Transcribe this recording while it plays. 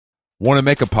Want to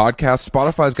make a podcast?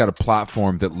 Spotify's got a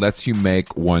platform that lets you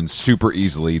make one super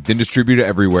easily, then distribute it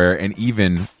everywhere, and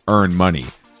even earn money.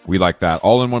 We like that.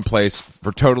 All in one place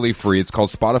for totally free. It's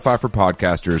called Spotify for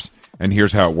Podcasters, and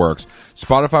here's how it works.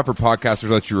 Spotify for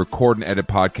Podcasters lets you record and edit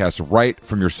podcasts right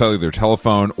from your cellular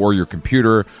telephone or your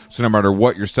computer, so no matter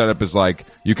what your setup is like,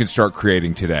 you can start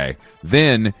creating today.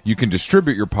 Then you can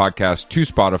distribute your podcast to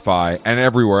Spotify and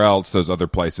everywhere else, those other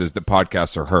places that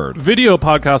podcasts are heard. Video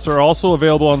podcasts are also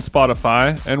available on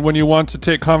Spotify, and when you want to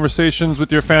take conversations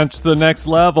with your fans to the next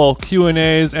level,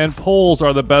 Q&As and polls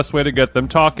are the best way to get them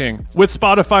talking. With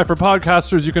Spotify for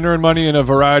Podcasters, you can earn money in a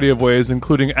variety of ways,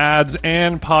 including ads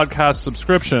and podcast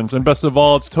subscriptions. And best of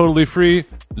all, it's totally free,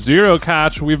 zero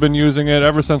catch. We've been using it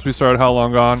ever since we started How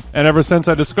Long Gone. And ever since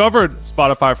I discovered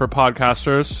Spotify for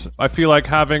Podcasters, I feel like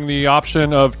having the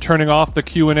option of turning off the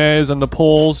Q&As and the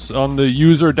polls on the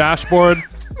user dashboard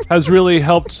has really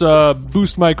helped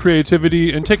boost my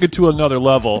creativity and take it to another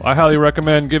level. I highly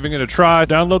recommend giving it a try.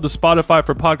 Download the Spotify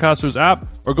for Podcasters app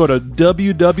or go to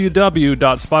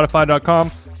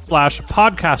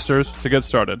www.spotify.com/podcasters to get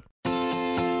started.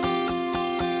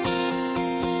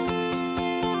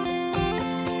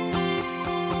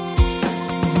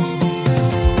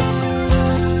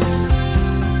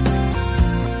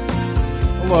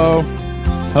 Hello.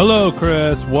 Hello,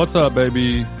 Chris. What's up,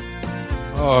 baby?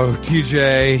 Oh,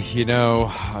 TJ, you know,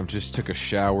 I just took a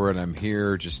shower and I'm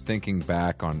here just thinking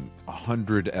back on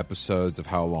 100 episodes of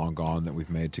How Long Gone that we've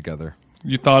made together.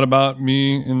 You thought about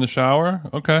me in the shower?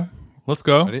 Okay. Let's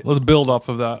go. Let's build off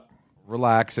of that.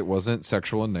 Relax, it wasn't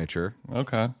sexual in nature.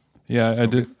 Okay. Yeah,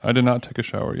 I did not take a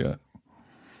shower yet.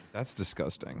 That's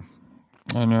disgusting.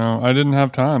 I know. I didn't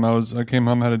have time. I came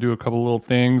home, had to do a couple little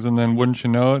things, and then wouldn't you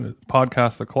know it,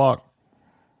 podcast the clock.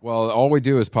 Well, all we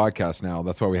do is podcast now.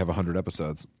 That's why we have 100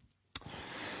 episodes.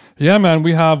 Yeah, man.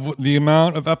 We have the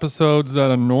amount of episodes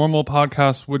that a normal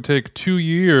podcast would take 2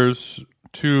 years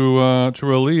to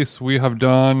release. We have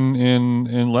done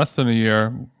in less than a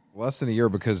year. Less than a year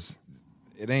because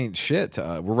it ain't shit.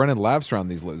 We're running laps around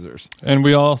these losers. And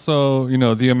we also,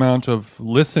 the amount of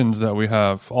listens that we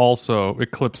have also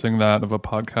eclipsing that of a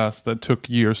podcast that took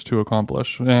years to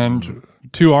accomplish. And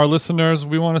to our listeners,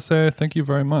 we want to say thank you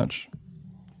very much.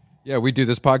 Yeah, we do.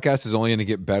 This podcast is only going to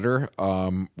get better.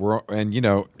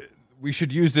 We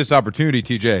should use this opportunity,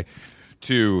 TJ,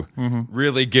 to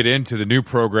really get into the new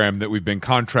program that we've been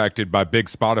contracted by big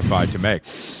Spotify to make.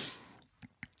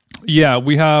 Yeah,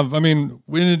 we have. I mean,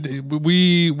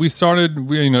 we started.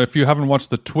 If you haven't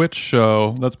watched the Twitch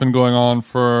show, that's been going on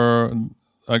for,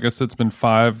 I guess it's been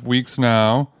 5 weeks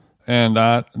now, and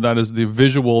that is the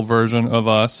visual version of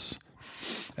us.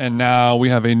 And now we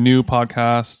have a new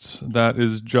podcast that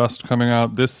is just coming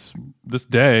out this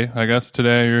day. I guess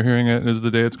today you're hearing it is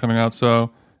the day it's coming out.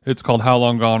 So it's called How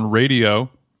Long Gone Radio.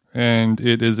 And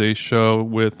it is a show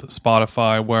with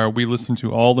Spotify where we listen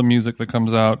to all the music that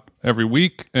comes out every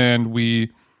week, and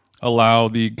we allow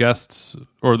the guests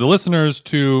or the listeners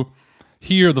to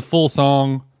hear the full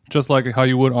song just like how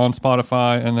you would on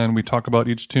Spotify, and then we talk about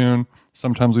each tune.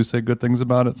 Sometimes we say good things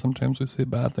about it, sometimes we say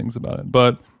bad things about it.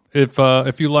 But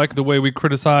if you like the way we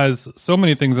criticize so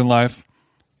many things in life,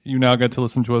 you now get to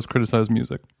listen to us criticize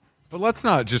music. But let's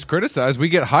not just criticize. We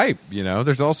get hype,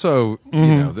 There's also,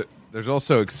 there's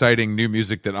also exciting new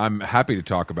music that I'm happy to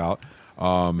talk about.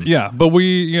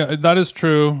 That is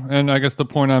true. And I guess the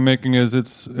point I'm making is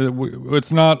it's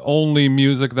not only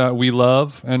music that we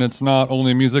love, and it's not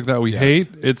only music that we hate.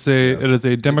 It is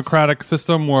a democratic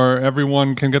system where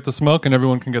everyone can get the smoke and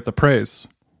everyone can get the praise.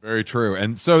 Very true.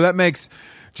 And so that makes,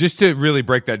 just to really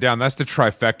break that down, that's the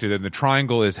trifecta. And the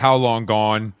triangle is How Long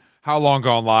Gone, How Long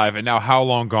Gone Live, and now How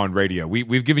Long Gone Radio.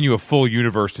 We've given you a full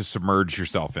universe to submerge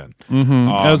yourself in.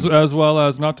 As well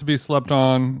as, not to be slept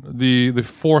on, the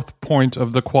fourth point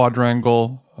of the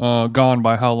quadrangle, Gone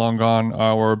by How Long Gone,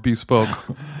 our bespoke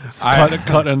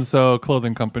cut and sew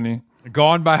clothing company.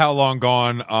 Gone by How Long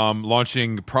Gone,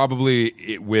 launching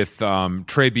probably with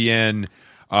Trey Bien,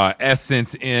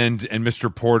 Essence, End, and Mr.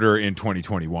 Porter in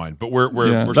 2021. But we're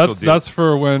that's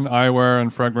for when eyewear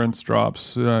and fragrance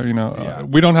drops.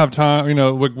 We don't have time.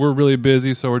 We're really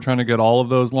busy, so we're trying to get all of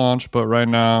those launched. But right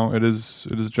now, it is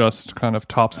just kind of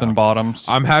tops and bottoms.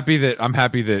 I'm happy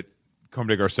that Comme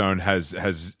des Garçons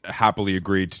has happily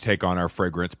agreed to take on our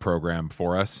fragrance program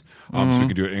for us, so we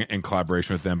can do it in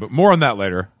collaboration with them. But more on that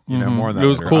later. More on that. It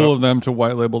was later. cool of them to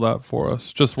white label that for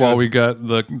us, just while we get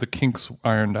the kinks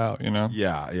ironed out.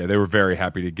 Yeah, they were very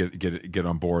happy to get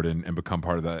on board and become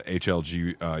part of the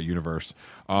HLG universe.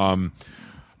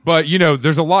 But,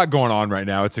 there's a lot going on right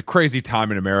now. It's a crazy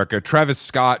time in America. Travis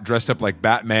Scott dressed up like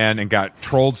Batman and got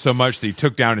trolled so much that he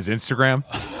took down his Instagram.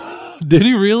 Did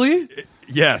he really?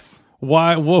 Yes.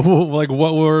 Why? What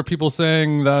were people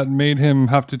saying that made him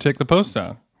have to take the post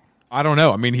down? I don't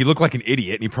know. I mean, he looked like an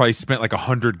idiot, and he probably spent like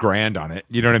 $100,000 on it.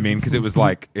 You know what I mean? Because it was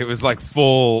like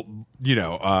full,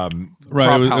 Right.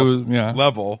 Prop house Yeah.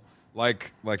 level.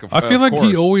 I feel like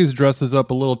he always dresses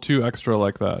up a little too extra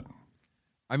like that.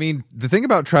 I mean, the thing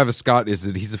about Travis Scott is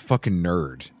that he's a fucking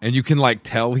nerd, and you can like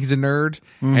tell he's a nerd,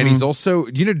 and he's also,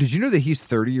 did you know that he's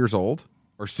 30 years old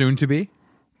or soon to be?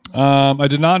 I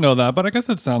did not know that, but I guess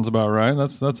it sounds about right.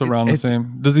 That's around the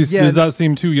same. Does that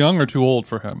seem too young or too old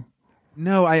for him?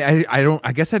 No, I don't.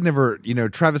 I guess I'd never.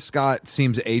 Travis Scott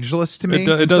seems ageless to me.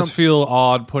 It does feel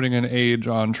odd putting an age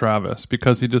on Travis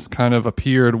because he just kind of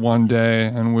appeared one day,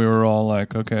 and we were all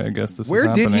like, "Okay, I guess this is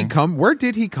happening." Where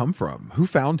did he come from? Who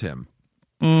found him?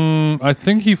 I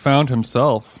think he found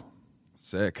himself.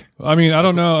 Sick. I mean, I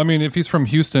don't know. I mean, if he's from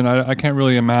Houston, I can't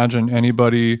really imagine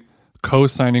anybody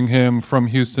co-signing him from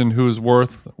Houston who is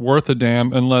worth a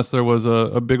damn unless there was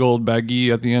a big old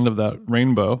baggie at the end of that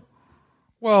rainbow.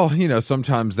 Well,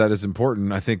 sometimes that is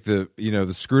important. I think the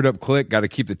screwed up clique got to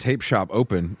keep the tape shop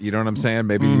open. You know what I'm saying?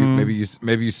 Maybe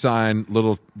you sign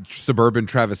little suburban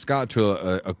Travis Scott to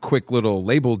a quick little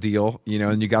label deal,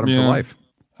 and you got him for life.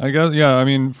 I guess, yeah. I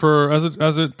mean,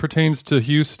 as it pertains to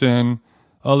Houston,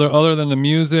 other than the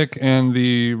music and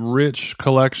the rich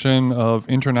collection of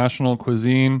international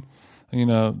cuisine,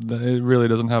 it really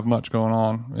doesn't have much going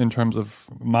on in terms of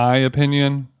my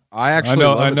opinion. I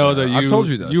know that I've told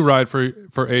you this. You ride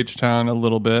for H-Town a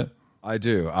little bit. I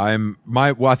do. I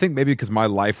think maybe because my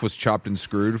life was chopped and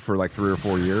screwed for like 3 or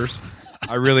 4 years.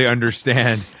 I really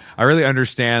understand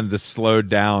the slowed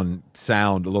down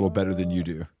sound a little better than you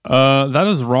do. That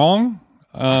is wrong.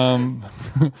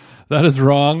 That is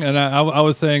wrong. And I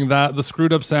was saying that the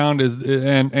screwed up sound is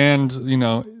and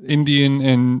Indian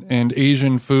and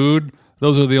Asian food.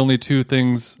 Those are the only two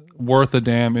things worth a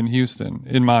damn in Houston,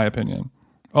 in my opinion.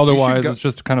 Otherwise, it's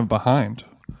just kind of behind.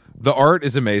 The art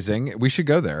is amazing. We should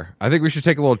go there. I think we should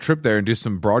take a little trip there and do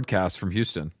some broadcasts from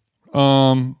Houston.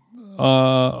 I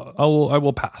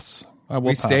will pass.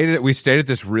 We stayed at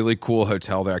this really cool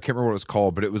hotel there. I can't remember what it was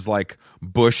called, but it was like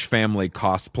Bush family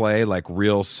cosplay, like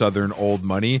real Southern old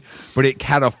money. But it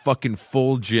had a fucking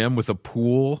full gym with a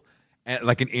pool and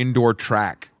like an indoor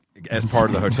track as part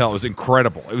of the hotel. It was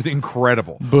incredible.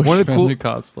 Bush family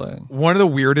cosplay. One of the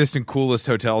weirdest and coolest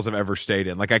hotels I've ever stayed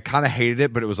in. Like I kind of hated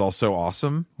it, but it was also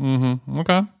awesome. Mm-hmm.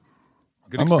 Okay.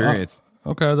 Good experience.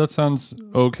 Okay, that sounds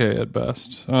okay at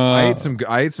best. I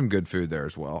ate some good food there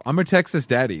as well. I'm a Texas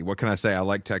daddy. What can I say? I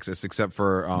like Texas, except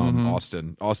for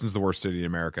Austin. Austin's the worst city in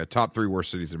America. Top 3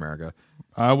 worst cities in America.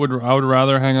 I would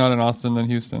rather hang out in Austin than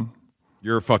Houston.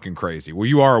 You're fucking crazy. Well,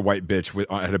 you are a white bitch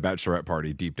at a bachelorette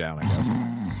party deep down, I guess.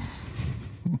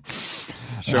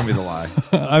 Show me the lie.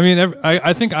 I mean,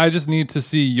 I think I just need to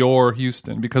see your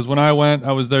Houston because when I went,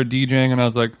 I was there DJing and I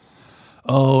was like,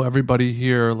 oh, everybody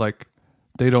here, like,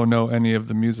 they don't know any of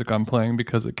the music I'm playing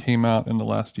because it came out in the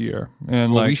last year.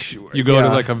 And you go to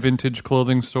like a vintage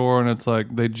clothing store and it's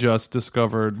like they just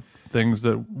discovered things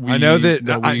that we Jason, gave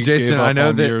up on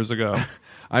years ago.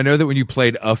 I know that when you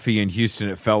played Uffy in Houston,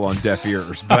 it fell on deaf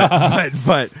ears,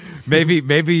 but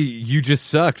maybe you just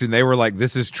sucked and they were like,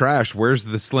 "This is trash. Where's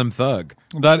the Slim Thug?"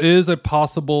 That is a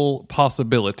possibility.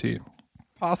 Possibility.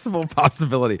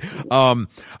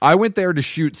 I went there to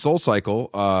shoot Soul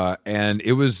Cycle, and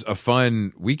it was a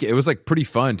fun week. It was like pretty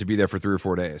fun to be there for 3 or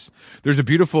 4 days. There's a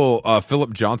beautiful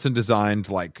Philip Johnson designed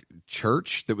like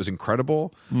church that was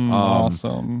incredible.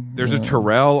 Awesome. There's a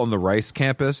Terrell on the Rice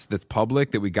campus that's public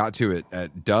that we got to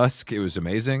at dusk. It was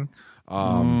amazing.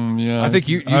 Yeah, I think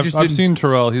I've seen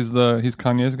Terrell. He's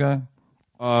Kanye's guy.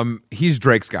 He's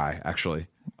Drake's guy actually.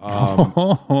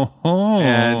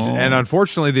 And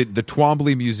unfortunately the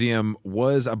Twombly Museum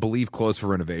was, I believe, closed for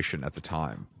renovation at the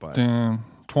time. But damn,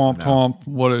 twomp,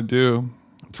 what'd it do?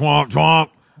 Twomp.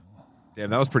 Damn,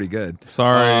 that was pretty good.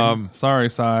 Sorry,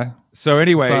 Cy. So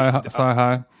anyway,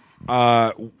 Cy,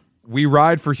 hi. We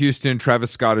ride for Houston.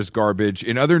 Travis Scott is garbage.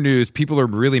 In other news, people are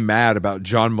really mad about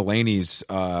John Mulaney's.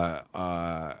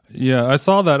 Yeah, I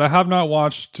saw that. I have not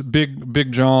watched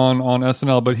Big John on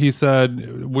SNL, but he said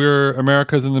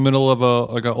America's in the middle of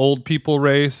an old people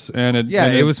race, and it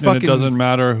doesn't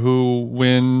matter who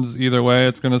wins either way.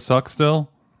 It's going to suck still.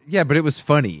 Yeah, but it was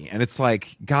funny, and it's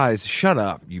like, guys, shut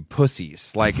up, you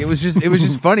pussies! Like it was just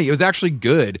funny. It was actually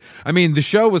good. I mean, the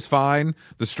show was fine.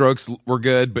 The Strokes were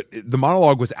good, but the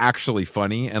monologue was actually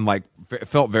funny and like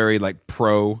felt very like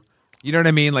pro. You know what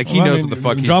I mean? Like he knows what the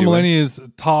fuck he's doing. John Mulaney is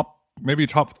maybe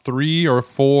top 3 or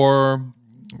 4,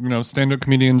 stand-up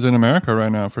comedians in America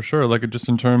right now for sure. Like just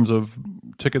in terms of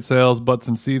ticket sales, butts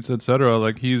and seats, etc.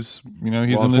 Like he's he's Well,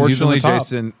 he's in the top.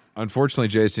 Unfortunately,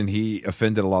 Jason, he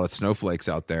offended a lot of snowflakes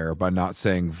out there by not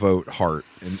saying vote heart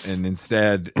and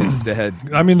instead.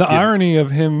 I mean, the irony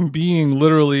of him being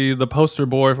literally the poster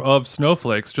boy of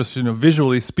snowflakes, just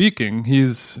visually speaking,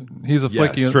 he's a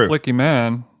flaky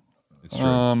man. It's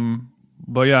true.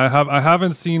 But yeah, I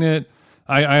haven't seen it.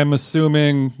 I am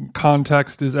assuming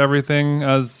context is everything,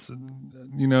 as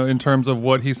in terms of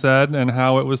what he said and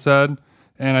how it was said.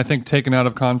 And I think taken out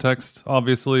of context,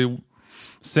 obviously,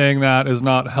 saying that is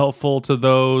not helpful to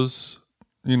those,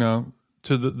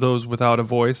 those without a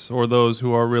voice or those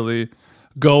who are really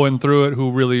going through it,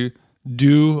 who really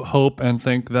do hope and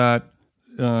think that,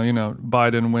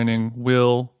 Biden winning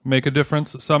will make a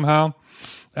difference somehow.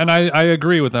 And I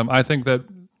agree with them. I think that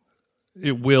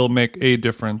it will make a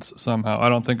difference somehow. I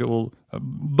don't think it will,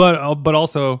 but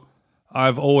also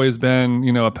I've always been,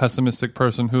 a pessimistic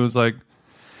person who's like,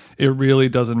 it really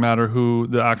doesn't matter who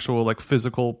the actual like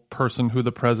physical person who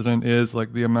the president is,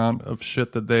 like the amount of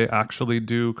shit that they actually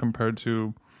do compared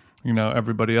to,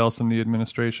 everybody else in the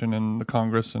administration and the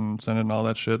Congress and Senate and all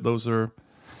that shit.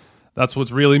 That's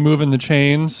what's really moving the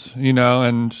chains,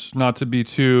 and not to be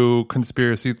too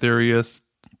conspiracy theorist,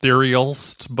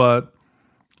 but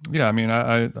yeah, I mean,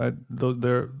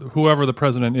 they're whoever the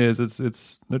president is,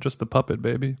 they're just a puppet,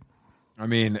 baby. I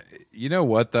mean, you know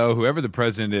what though? Whoever the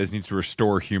president is needs to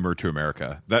restore humor to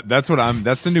America. That's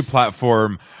the new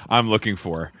platform I'm looking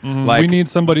for. Mm-hmm. Like, we need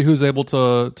somebody who's able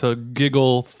to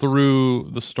giggle through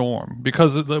the storm,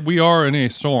 because we are in a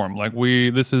storm.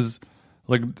 This is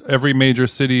like every major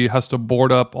city has to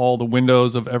board up all the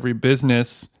windows of every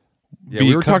business. Yeah,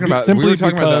 we were talking about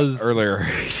that earlier.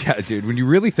 Yeah, dude, when you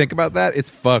really think about that, it's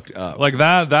fucked up. Like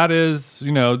that is,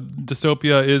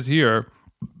 dystopia is here.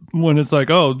 When it's like,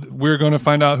 oh, we're going to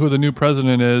find out who the new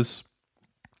president is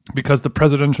because the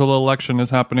presidential election is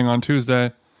happening on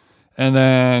Tuesday. And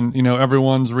then,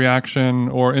 everyone's reaction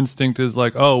or instinct is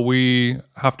like, oh, we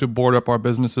have to board up our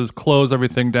businesses, close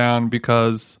everything down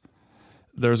because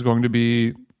there's going to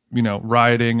be,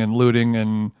 rioting and looting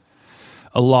and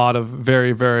a lot of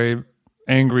very, very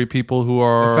angry people who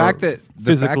are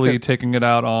physically taking it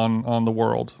out on the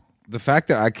world. The fact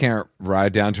that I can't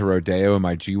ride down to Rodeo in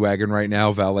my G-Wagon right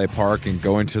now, valet park, and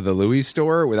go into the Louis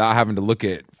store without having to look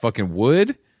at fucking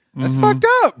wood, that's fucked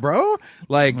up, bro.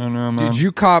 Like, did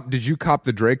you cop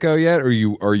the Draco yet? Or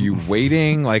are you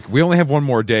waiting? Like, we only have one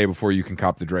more day before you can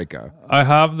cop the Draco. I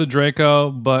have the Draco,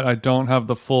 but I don't have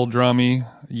the full drummy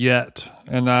yet,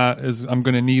 and I'm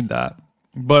going to need that.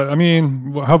 But I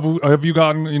mean, have you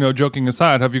gotten, joking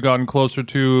aside, have you gotten closer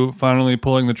to finally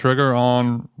pulling the trigger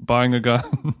on buying a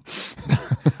gun?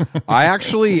 I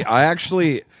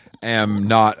actually am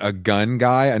not a gun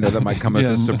guy. I know that might come as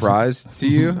a surprise to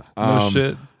you. No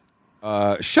shit.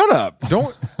 Shut up.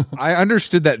 Don't. I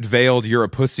understood that veiled "you're a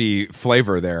pussy"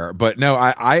 flavor there, but no,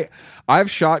 I've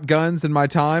shot guns in my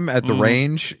time at the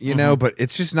range, but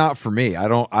it's just not for me. I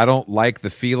don't like the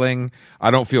feeling. I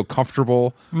don't feel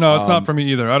comfortable. No, it's not for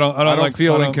me either. I don't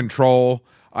feel in control.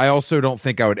 I also don't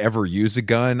think I would ever use a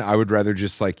gun. I would rather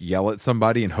just like yell at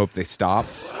somebody and hope they stop.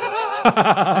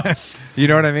 You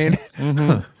know what I mean?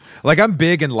 Mm-hmm. Like, I'm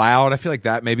big and loud. I feel like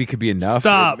that maybe could be enough.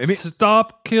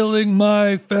 Stop killing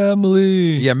my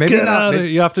family. Yeah, maybe Get not. Out of it.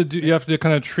 You have to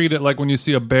kind of treat it like when you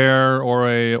see a bear or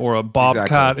a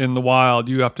bobcat in the wild.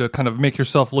 You have to kind of make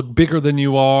yourself look bigger than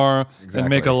you are and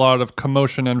make a lot of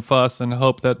commotion and fuss and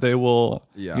hope that they will,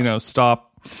 stop.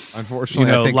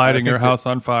 Unfortunately, lighting your house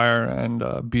on fire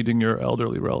and beating your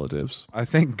elderly relatives. I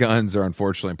think guns are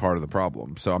unfortunately part of the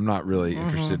problem. So I'm not really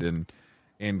interested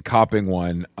in copping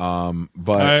one.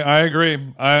 But I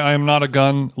agree. I am not a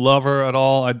gun lover at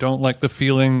all. I don't like the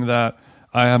feeling that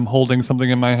I am holding something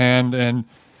in my hand and,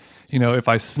 if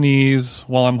I sneeze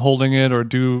while I'm holding it or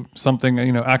do something,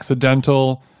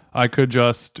 accidental, I could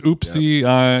just, oopsie,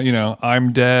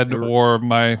 I'm dead, or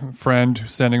my friend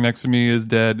standing next to me is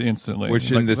dead instantly. Which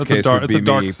in this case would be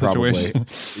me, probably.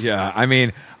 Yeah, I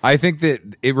mean, I think that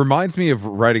it reminds me of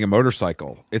riding a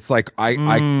motorcycle. It's like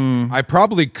I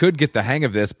probably could get the hang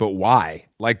of this, but why?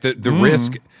 Like the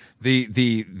risk,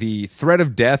 the threat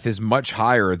of death is much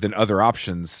higher than other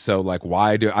options. So like,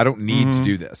 I don't need to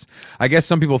do this. I guess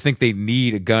some people think they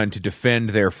need a gun to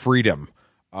defend their freedom.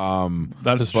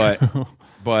 That is true.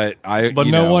 But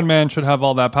no one man should have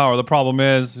all that power. The problem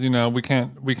is, we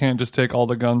can't just take all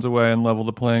the guns away and level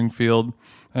the playing field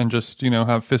and just,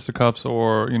 have fisticuffs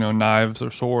or, knives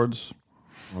or swords.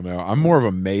 Oh no, I'm more of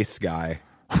a mace guy.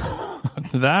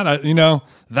 That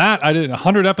I did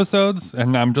 100 episodes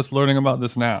and I'm just learning about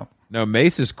this now. No,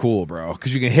 mace is cool, bro,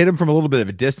 because you can hit them from a little bit of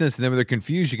a distance and then when they're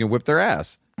confused, you can whip their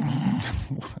ass.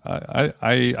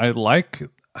 I like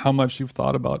how much you've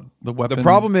thought about the weapon. The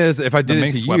problem is, if I did it to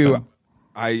mace you, weapon.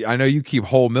 I know you keep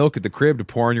whole milk at the crib to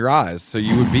pour in your eyes, so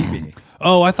you would beat me.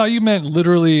 Oh, I thought you meant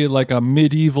literally like a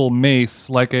medieval mace,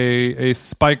 like a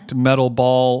spiked metal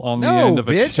ball on the end of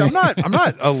a bitch, chain. I'm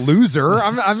not a loser.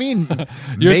 I mean,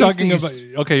 You're mace talking these-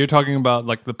 about you're talking about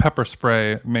like the pepper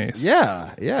spray mace.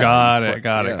 Yeah. Got These it.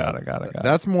 Got yeah. it.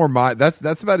 That's more that's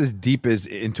about as deep as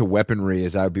into weaponry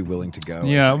as I would be willing to go.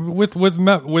 Yeah, with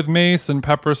mace and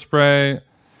pepper spray,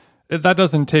 that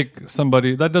doesn't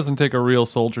take a real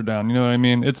soldier down. You know what I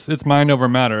mean? It's mind over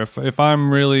matter. If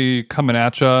I'm really coming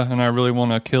at you and I really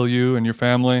want to kill you and your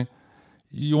family,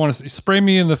 you want to spray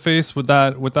me in the face with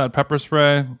that pepper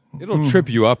spray. It'll trip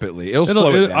you up at least. It'll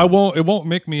slow it down. It won't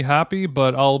make me happy,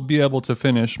 but I'll be able to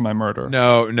finish my murder.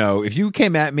 No. If you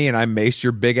came at me and I maced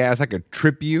your big ass, I could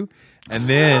trip you, and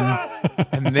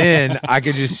then I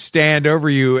could just stand over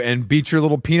you and beat your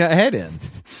little peanut head in.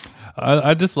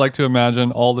 I just like to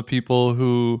imagine all the people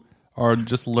who are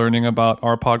just learning about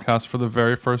our podcast for the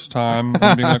very first time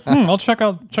and being like, I'll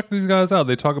check these guys out.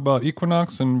 They talk about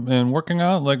equinox and working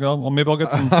out. Like, maybe I'll get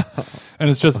some. And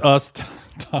it's just us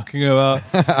talking about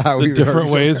the different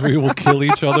ways we will kill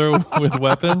each other with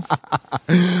weapons.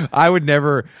 I would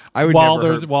never.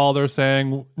 While they're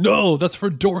saying, no, that's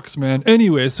for dorks, man.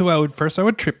 Anyway, so I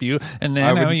would trip you, and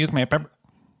then I would use my pepper.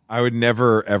 I would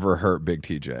never ever hurt Big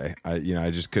TJ. I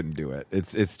just couldn't do it.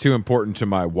 It's too important to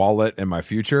my wallet and my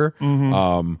future.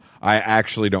 I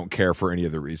actually don't care for any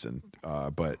other reason.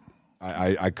 But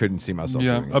I couldn't see myself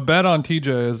doing it. A bet on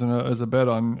TJ is a bet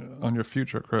on your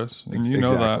future, Chris. And you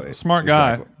know Exactly. that. Smart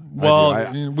guy.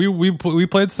 Exactly. Well, we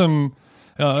played some.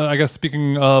 I guess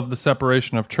speaking of the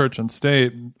separation of church and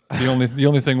state, the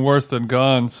only thing worse than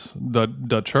guns,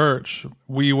 the church.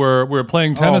 We were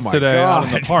playing tennis today out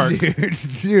in the park,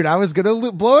 dude. I was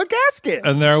gonna blow a gasket,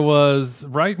 and there was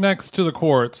right next to the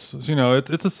courts. You know,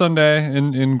 it's a Sunday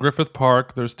in Griffith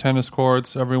Park. There's tennis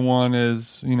courts. Everyone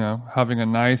is having a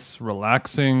nice,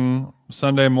 relaxing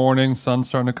Sunday morning. Sun's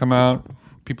starting to come out.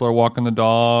 People are walking the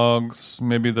dogs.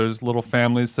 Maybe there's little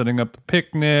families setting up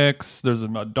picnics. There's a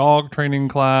dog training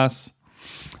class.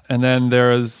 And then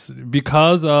there is,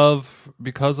 because of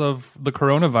the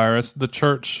coronavirus, the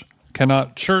church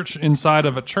cannot church inside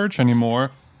of a church anymore.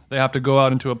 They have to go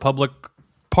out into a public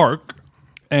park.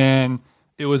 And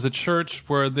it was a church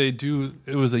where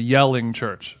it was a yelling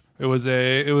church. It was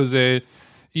a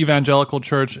evangelical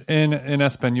church in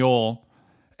Espanol.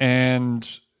 And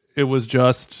it was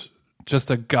just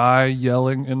a guy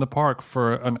yelling in the park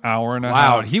for an hour and a half.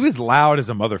 Loud. He was loud as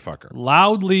a motherfucker.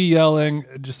 Loudly yelling.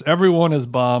 Just everyone is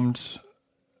bummed.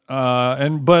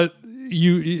 It's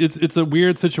a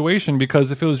weird situation because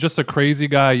if it was just a crazy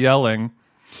guy yelling,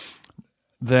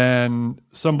 then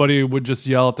somebody would just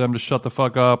yell at them to shut the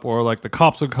fuck up, or like the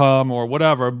cops would come or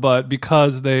whatever. But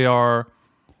because they are,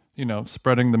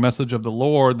 spreading the message of the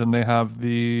Lord, then they have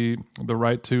the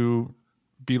right to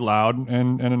be loud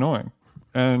and annoying.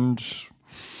 And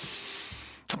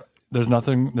there's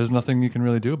nothing you can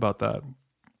really do about that.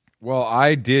 Well,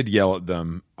 I did yell at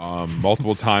them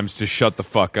multiple times to shut the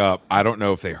fuck up. I don't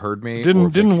know if they heard me.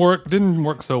 Didn't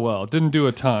work so well. Didn't do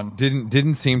a ton.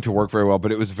 Didn't seem to work very well.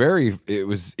 But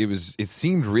it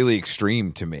seemed really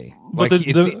extreme to me. But the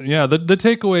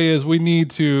takeaway is we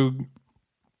need to,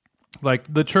 like,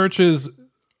 the churches.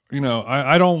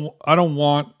 I don't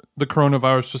want the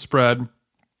coronavirus to spread.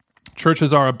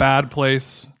 Churches are a bad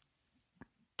place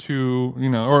to,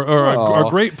 or a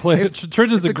great place.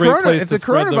 Church is a great place to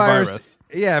spread the virus.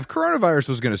 Yeah, if coronavirus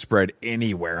was going to spread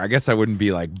anywhere, I guess I wouldn't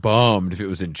be like bummed if it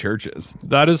was in churches.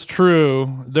 That is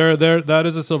true. That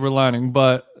is a silver lining.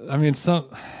 But I mean,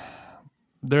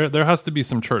 there has to be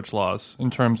some church laws in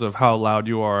terms of how loud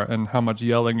you are and how much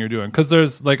yelling you're doing. Because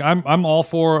there's like, I'm all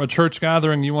for a church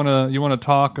gathering. You wanna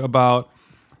talk about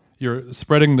you're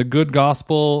spreading the good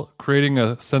gospel, creating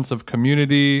a sense of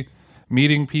community,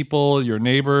 meeting people, your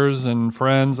neighbors and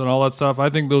friends and all that stuff.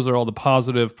 I think those are all the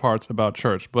positive parts about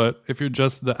church. But if you're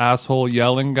just the asshole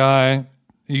yelling guy,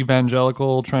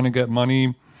 evangelical, trying to get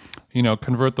money,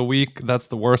 convert the weak, that's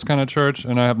the worst kind of church,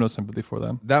 and I have no sympathy for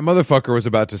them. That motherfucker was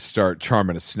about to start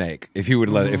charming a snake if he would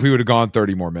if we would have gone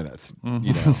 30 more minutes.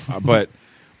 But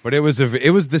it was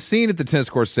the scene at the tennis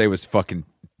court today was fucking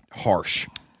harsh.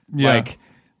 Yeah. Like,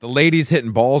 the ladies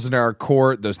hitting balls in our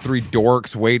court, those three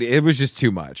dorks waiting. It was just too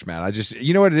much, man.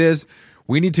 You know what it is?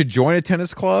 We need to join a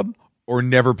tennis club or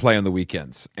never play on the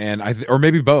weekends, and or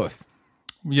maybe both.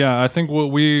 Yeah, I think what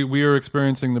we are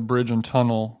experiencing the bridge and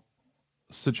tunnel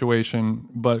situation,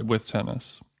 but with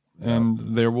tennis, and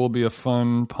there will be a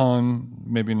fun pun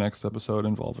maybe next episode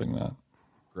involving that.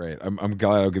 Great. I'm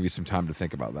glad I'll give you some time to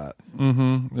think about that.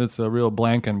 It's a real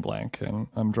blank, and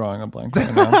I'm drawing a blank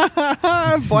right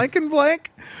now. Blank and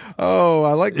blank. Oh,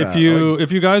 I like that.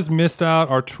 If you guys missed out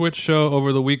our Twitch show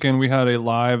over the weekend, we had a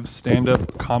live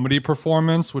stand-up comedy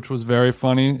performance, which was very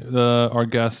funny. Our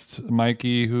guest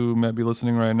Mikey, who might be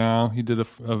listening right now, he did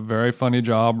a very funny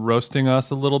job roasting us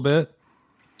a little bit.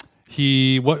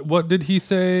 What did he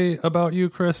say about you,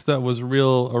 Chris? That was a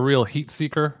real heat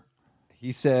seeker.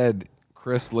 He said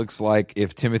Chris looks like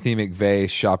if Timothy McVeigh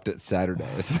shopped at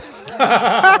Saturdays.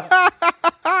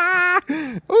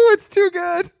 Oh, it's too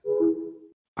good.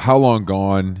 How Long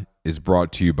Gone is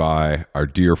brought to you by our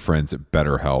dear friends at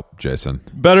BetterHelp, Jason.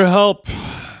 BetterHelp,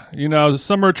 the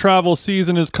summer travel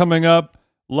season is coming up.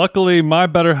 Luckily, my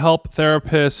BetterHelp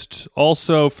therapist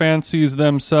also fancies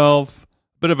themselves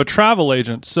a bit of a travel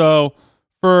agent. So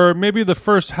for maybe the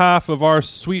first half of our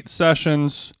sweet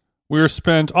sessions, we were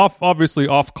spent obviously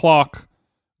off clock,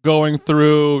 going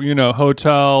through,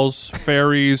 hotels,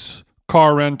 ferries,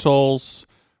 car rentals,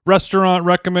 restaurant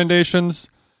recommendations.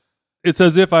 It's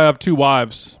as if I have two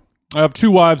wives. I have two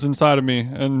wives inside of me.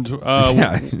 And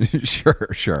yeah,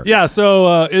 sure. Yeah,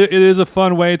 so it is a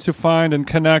fun way to find and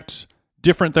connect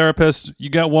different therapists. You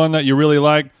get one that you really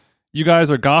like. You guys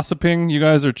are gossiping. You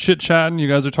guys are chit-chatting. You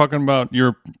guys are talking about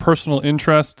your personal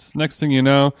interests. Next thing you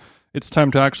know, it's time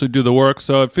to actually do the work.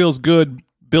 So it feels good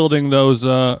building those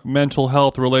mental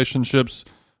health relationships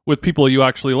with people you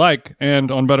actually like.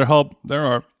 And on BetterHelp, there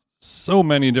are so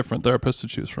many different therapists to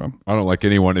choose from. I don't like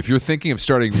anyone. If you're thinking of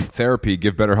starting therapy,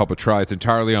 give BetterHelp a try. It's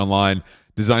entirely online,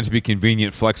 designed to be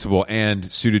convenient, flexible, and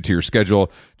suited to your schedule.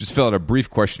 Just fill out a brief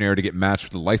questionnaire to get matched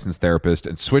with a licensed therapist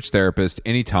and switch therapist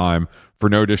anytime for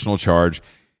no additional charge.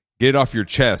 Get it off your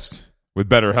chest with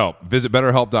BetterHelp. Visit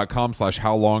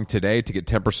BetterHelp.com/howlong today to get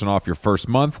 10% off your first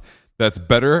month. That's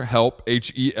BetterHelp,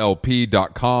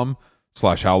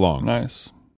 HELP.com/howlong.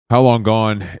 Nice. How Long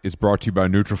Gone is brought to you by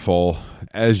Nutrafol.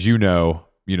 As you know,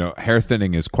 hair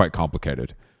thinning is quite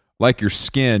complicated. Like your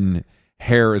skin,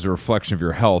 hair is a reflection of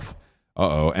your health.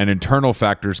 And internal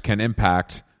factors can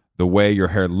impact the way your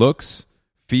hair looks,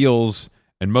 feels,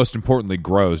 and most importantly,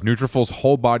 grows. Nutrafol's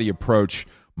whole body approach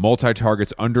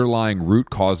multi-targets underlying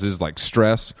root causes like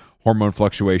stress, hormone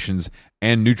fluctuations,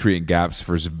 and nutrient gaps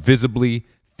for visibly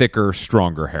thicker,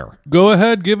 stronger hair. Go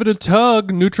ahead, give it a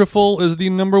tug. Nutrafol is the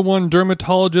 #1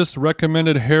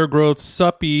 dermatologist-recommended hair growth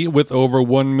suppy with over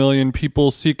 1 million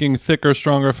people seeking thicker,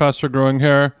 stronger, faster-growing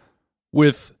hair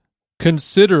with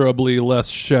considerably less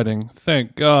shedding.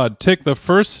 Thank God. Take the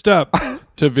first step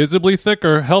to visibly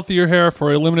thicker, healthier hair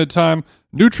for a limited time.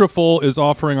 Nutrafol is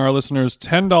offering our listeners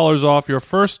 $10 off your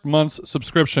first month's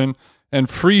subscription and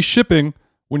free shipping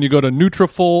when you go to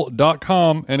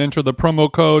Nutrafol.com and enter the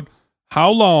promo code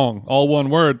HOWLONG, all one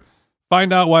word.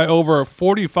 Find out why over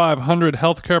 4,500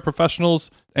 healthcare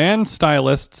professionals and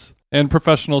stylists and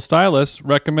professional stylists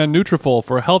recommend Nutrafol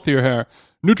for healthier hair.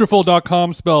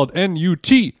 Nutrafol.com, spelled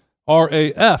Nutrafol.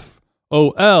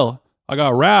 I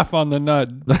got RAF on the nut.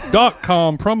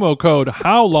 .com, promo code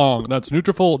HOWLONG. That's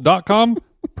Nutrafol.com,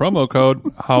 promo code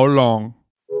HOWLONG.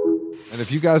 And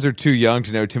if you guys are too young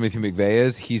to know who Timothy McVeigh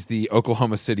is, he's the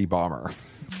Oklahoma City bomber.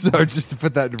 So just to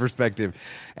put that into perspective,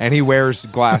 and he wears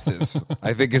glasses.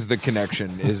 I think is the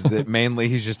connection, is that mainly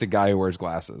he's just a guy who wears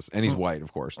glasses, and he's white,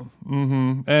 of course.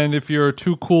 Mm-hmm. And if you're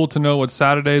too cool to know what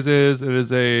Saturdays is, it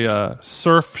is a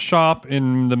surf shop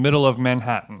in the middle of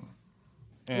Manhattan.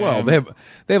 And well, they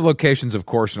have locations, of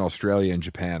course, in Australia and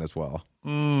Japan as well.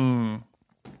 I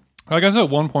guess at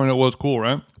one point it was cool,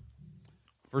 right?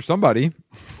 For somebody.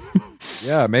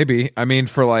 Yeah, maybe. I mean,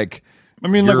 for like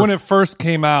when it first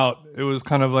came out, it was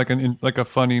kind of like a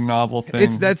funny novel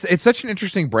thing. It's such an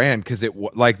interesting brand because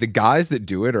the guys that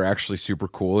do it are actually super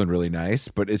cool and really nice,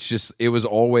 but it was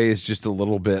always just a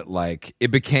little bit like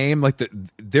it became like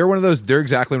they're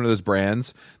exactly one of those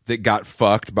brands that got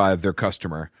fucked by their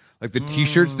customer. Like the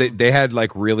t-shirts, they had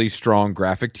like really strong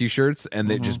graphic t-shirts and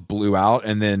they just blew out,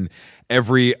 and then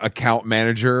every account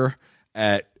manager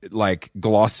at like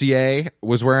Glossier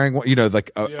was wearing one,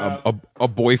 a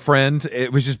boyfriend.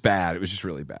 It was just bad. It was just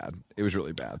really bad. It was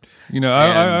really bad.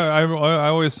 I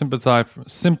always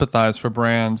sympathize for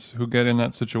brands who get in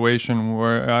that situation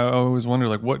where I always wonder,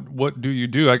 like, what do you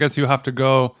do? I guess you have to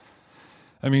go.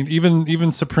 I mean,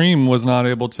 even Supreme was not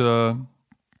able to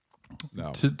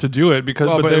do it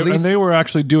because they were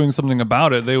actually doing something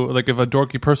about it. They were like, if a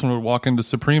dorky person would walk into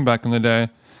Supreme back in the day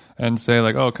and say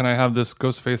like, "Oh, can I have this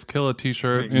Ghostface Killah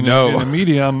T-shirt in a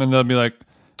medium?" and they'll be like,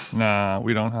 "Nah,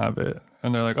 we don't have it."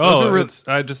 and they're like, Those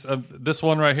 "Oh, are I just this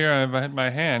one right here. I have hit my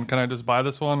hand. Can I just buy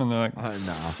this one?" And they're like,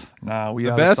 "Nah, we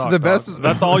have stock, dog."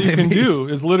 That's all you can do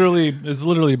is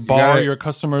literally bar your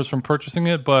customers from purchasing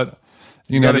it. But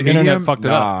you know, the internet fucked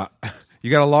it up. You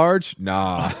got a large?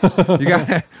 Nah. You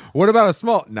got? What about a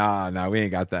small? Nah, we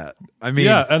ain't got that. I mean,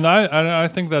 yeah, and I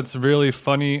think that's really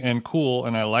funny and cool,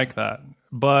 and I like that.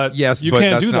 But yes, you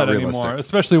can't do that anymore,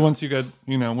 especially once you get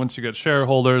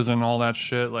shareholders and all that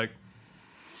shit. Like,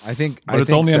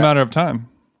 it's only a matter of time.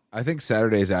 I think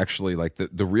Saturday is actually like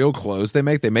the real clothes they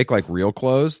make. They make like real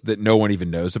clothes that no one even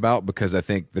knows about because I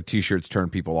think the t-shirts turn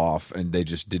people off and they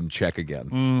just didn't check again.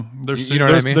 You know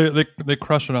what I mean? They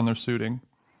crush it on their suiting.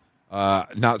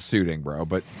 Not suiting, bro,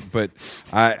 but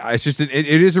it's just it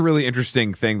is a really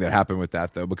interesting thing that happened with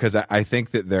that though because I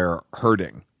think that they're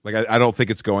hurting. Like I don't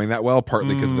think it's going that well,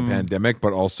 partly because of the pandemic,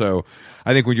 but also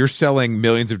I think when you're selling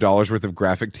millions of dollars worth of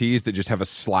graphic tees that just have a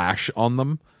slash on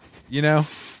them, you know,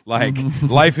 like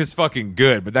life is fucking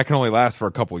good, but that can only last for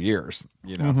a couple years,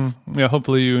 you know. Yeah,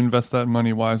 hopefully you invest that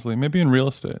money wisely, maybe in real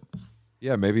estate.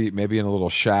 Yeah, maybe in a little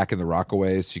shack in the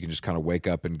Rockaways, so you can just kind of wake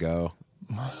up and go.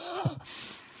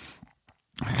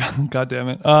 God damn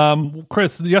it,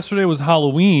 Chris! Yesterday was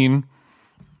Halloween.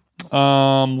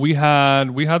 We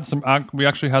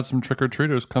actually had some trick or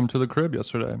treaters come to the crib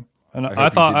yesterday, and I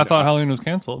thought Halloween was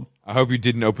canceled. I hope you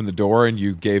didn't open the door and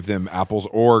you gave them apples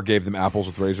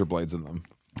with razor blades in them.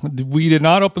 We did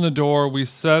not open the door. We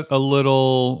set a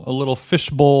little fish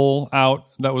bowl out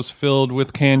that was filled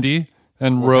with candy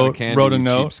and wrote a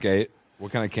note. Cheapskate.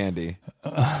 What kind of candy?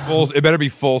 It better be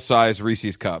full size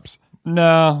Reese's cups.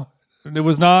 No, it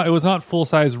was not. It was not full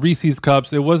size Reese's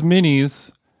cups. It was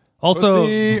minis. Also,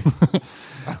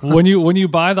 when you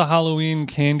buy the Halloween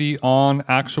candy on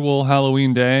actual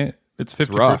Halloween day, it's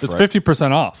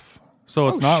 50% off. So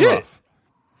it's not rough.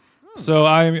 So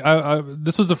I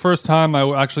this was the first time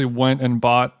I actually went and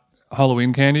bought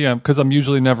Halloween candy because I'm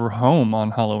usually never home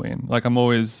on Halloween. Like I'm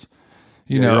always,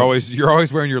 you're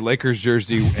always wearing your Lakers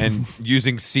jersey and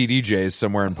using CDJs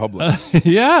somewhere in public.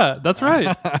 Yeah, that's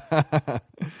right.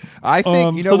 I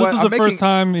think so this was the first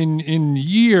time in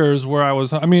years where I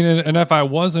was. I mean, and if I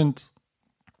wasn't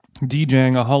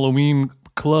DJing a Halloween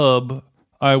club,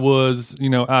 I was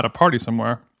at a party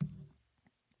somewhere,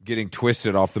 getting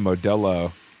twisted off the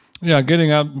Modelo. Yeah,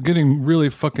 getting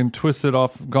really fucking twisted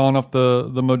gone off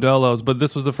the Modelos. But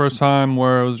this was the first time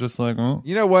where it was just like, oh,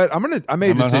 you know what? I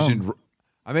made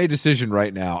a decision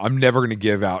right now. I'm never gonna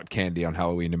give out candy on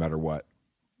Halloween, no matter what.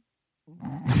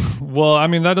 Well, I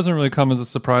mean, that doesn't really come as a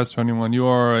surprise to anyone. You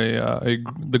are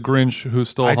the Grinch who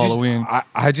stole Halloween. I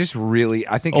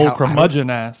think old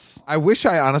curmudgeon ass. I wish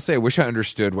I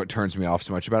understood what turns me off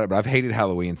so much about it, but I've hated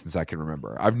Halloween since I can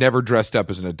remember. I've never dressed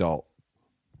up as an adult.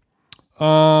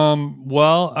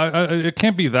 Well, it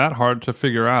can't be that hard to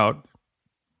figure out.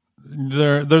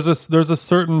 There's a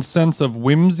certain sense of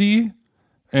whimsy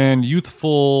and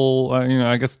youthful,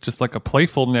 I guess just like a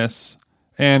playfulness,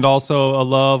 and also a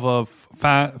love of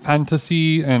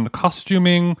fantasy and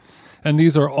costuming, and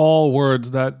these are all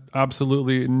words that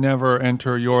absolutely never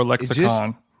enter your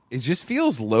lexicon. It just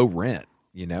feels low rent.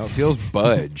 It feels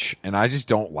budge, and I just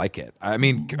don't like it. I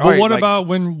mean, but what about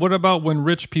when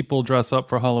rich people dress up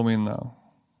for Halloween though?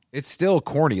 It's still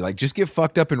corny. Like, just get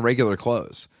fucked up in regular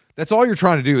clothes. That's all you're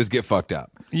trying to do is get fucked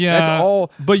up. Yeah, that's all.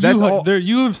 But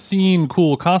you have seen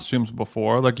cool costumes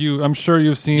before. Like I'm sure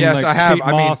you've seen. Yes, like I have. Kate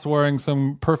Moss wearing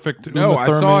some perfect Uma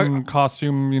Thurman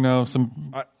costume.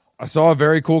 I saw a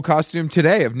very cool costume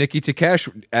today of Nikki Takesh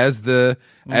as the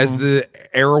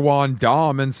Erewhon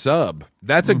Dom and sub.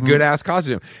 That's a good ass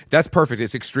costume. That's perfect.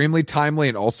 It's extremely timely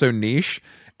and also niche.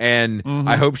 And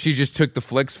I hope she just took the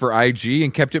flicks for IG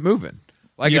and kept it moving.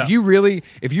 Like if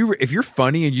you're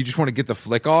funny and you just want to get the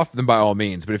flick off, then by all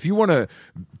means. But if you want to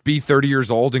be 30 years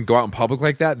old and go out in public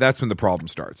like that, that's when the problem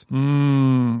starts.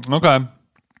 Okay.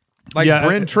 Like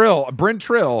Bryn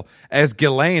Trill as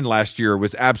Ghislaine last year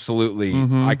was absolutely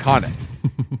iconic.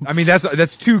 I mean,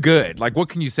 that's too good. Like, what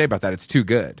can you say about that? It's too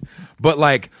good. But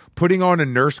like putting on a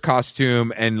nurse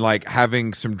costume and like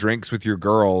having some drinks with your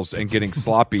girls and getting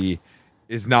sloppy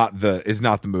is not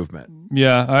the movement.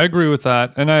 Yeah, I agree with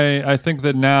that. And I think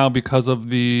that now because of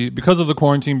the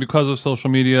quarantine, because of social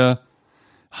media,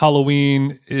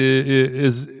 Halloween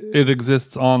it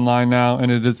exists online now,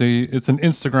 and it's an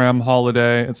Instagram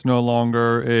holiday. It's no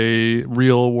longer a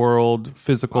real world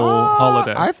physical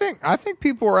holiday. I think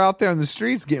people are out there in the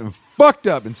streets getting fucked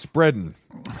up and spreading.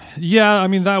 Yeah, I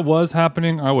mean that was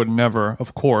happening. I would never,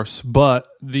 of course, but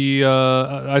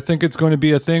I think it's going to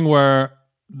be a thing where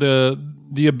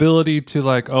the ability to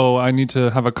like, oh, I need to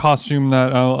have a costume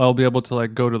that I'll be able to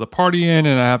like go to the party in,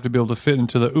 and I have to be able to fit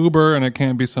into the Uber, and it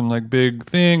can't be some like big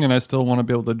thing, and I still want to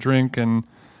be able to drink and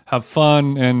have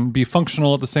fun and be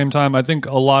functional at the same time. I think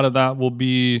a lot of that will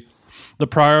be the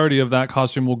priority of that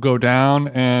costume will go down,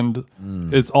 and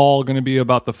it's all going to be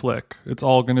about the flick. It's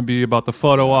all going to be about the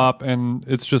photo op, and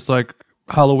it's just like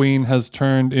Halloween has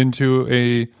turned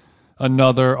into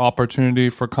another opportunity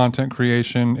for content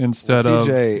creation instead of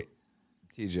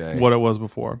TJ, what it was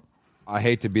before. I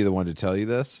hate to be the one to tell you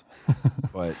this,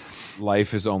 but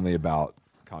life is only about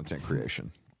content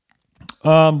creation.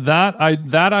 That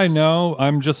I know.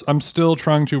 I'm still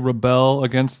trying to rebel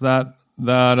against that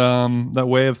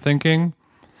way of thinking,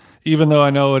 even though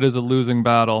I know it is a losing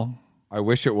battle. I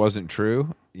wish it wasn't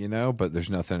true, but there's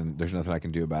nothing I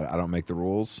can do about it. I don't make the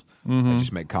rules. I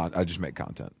just make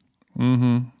content.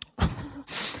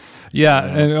 Yeah,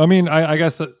 and I mean, I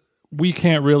guess we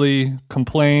can't really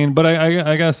complain, but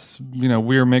I guess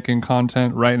we're making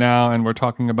content right now, and we're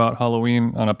talking about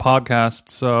Halloween on a podcast,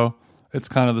 so it's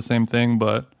kind of the same thing.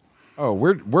 But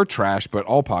we're trash, but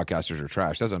all podcasters are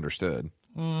trash. That's understood.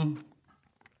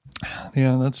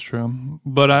 Yeah, that's true.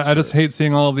 But I just hate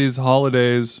seeing all of these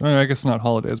holidays. Or I guess not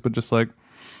holidays, but just like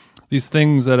these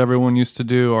things that everyone used to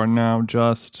do are now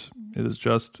it is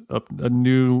just a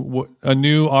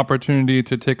new opportunity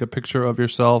to take a picture of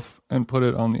yourself and put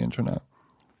it on the internet.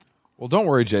 Well, don't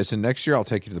worry, Jason. Next year I'll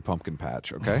take you to the pumpkin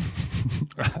patch, okay?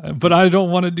 But I don't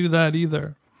want to do that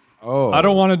either. Oh. I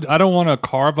don't want to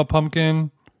carve a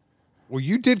pumpkin. Well,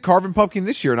 you did carve a pumpkin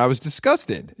this year and I was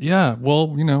disgusted. Yeah, well,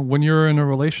 when you're in a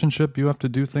relationship, you have to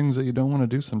do things that you don't want to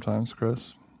do sometimes,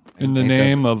 Chris. In the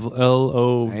name of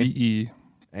LOVE.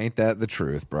 Ain't that the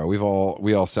truth, bro? We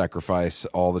all sacrifice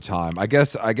all the time. I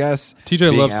guess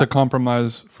TJ loves to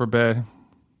compromise for Bay.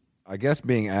 I guess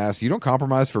being asked, you don't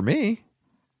compromise for me.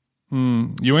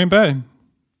 You ain't Bay.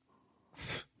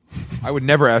 I would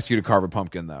never ask you to carve a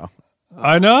pumpkin though.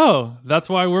 I know. That's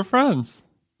why we're friends.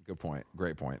 Good point.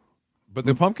 Great point. But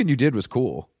the pumpkin you did was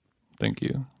cool. Thank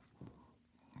you.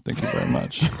 Thank you very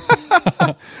much.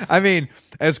 I mean,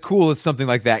 as cool as something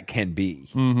like that can be.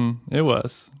 Mm-hmm. It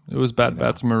was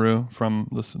Bats Maru from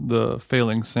the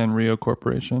failing Sanrio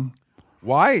Corporation.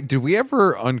 Why did we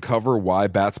ever uncover why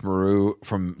Bats Maru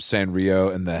from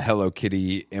Sanrio and the Hello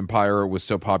Kitty empire was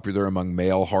so popular among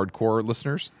male hardcore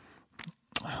listeners?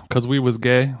 Because we was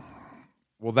gay.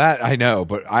 Well, that I know,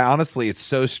 but honestly, it's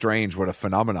so strange what a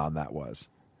phenomenon that was.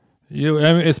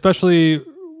 Especially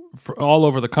for all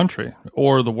over the country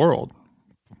or the world.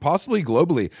 Possibly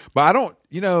globally. But I don't,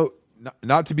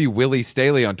 not to be Willy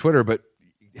Staley on Twitter, but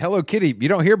Hello Kitty, you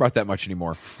don't hear about that much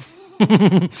anymore.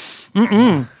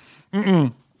 Mm-mm.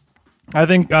 Mm-mm. I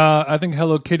think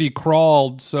Hello Kitty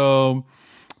crawled so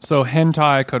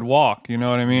hentai could walk. You know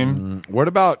what I mean? What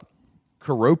about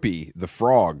Karopi, the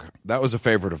frog? That was a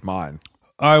favorite of mine.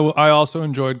 I also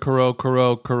enjoyed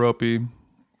Karopi.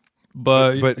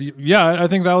 But yeah, I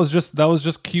think that was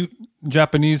just cute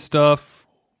Japanese stuff.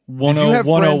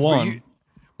 101.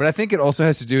 But I think it also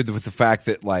has to do with the fact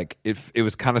that like if it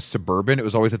was kind of suburban, it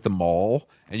was always at the mall,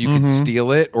 and you could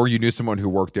steal it, or you knew someone who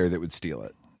worked there that would steal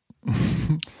it.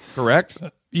 Correct?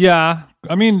 Yeah,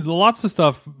 I mean, lots of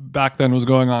stuff back then was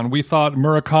going on. We thought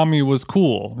Murakami was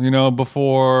cool,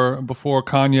 before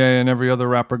Kanye and every other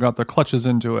rapper got their clutches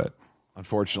into it.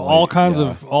 Unfortunately, all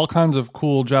kinds of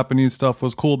cool Japanese stuff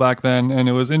was cool back then, and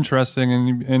it was interesting,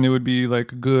 and it would be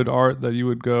like good art that you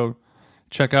would go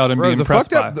check out and be impressed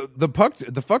by.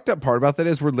 The fucked up part about that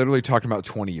is we're literally talking about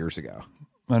 20 years ago.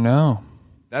 I know.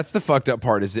 That's the fucked up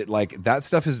part. Is it like that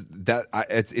stuff is that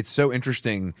it's so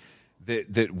interesting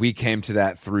that we came to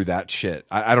that through that shit.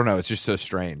 I don't know. It's just so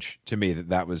strange to me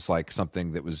that was like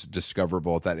something that was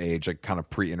discoverable at that age, like kind of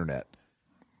pre-internet.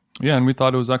 Yeah, and we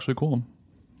thought it was actually cool.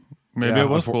 Maybe it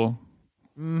was cool.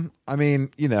 I mean,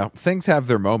 things have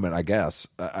their moment, I guess.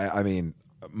 I mean,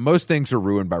 most things are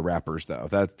ruined by rappers, though.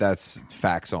 That's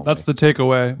facts only. That's the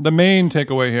takeaway. The main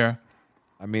takeaway here.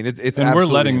 I mean, it's and we're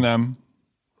letting them.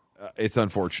 It's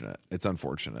unfortunate. It's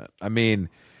unfortunate. I mean,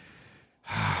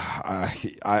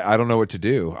 I don't know what to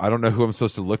do. I don't know who I'm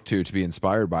supposed to look to be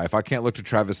inspired by. If I can't look to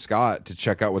Travis Scott to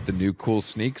check out what the new cool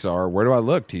sneaks are, where do I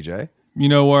look, TJ? You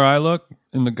know where I look?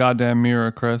 In the goddamn mirror,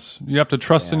 Chris. You have to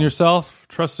trust in yourself,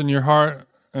 trust in your heart,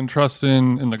 and trust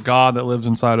in the God that lives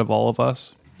inside of all of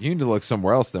us. You need to look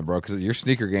somewhere else then, bro, because your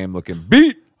sneaker game looking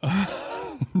beat.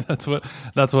 That's what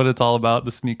it's all about,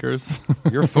 the sneakers.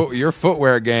 your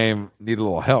footwear game need a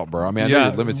little help, bro. I mean, I know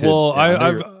you're limited. Well,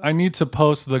 I need to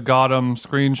post the Gotham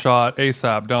screenshot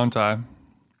ASAP, don't I?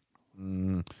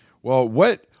 Well,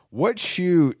 what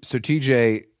shoe? So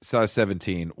TJ, size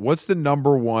 17. What's the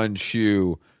number one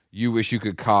shoe you wish you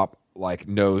could cop, like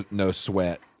no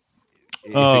sweat,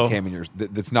 if it came in yours,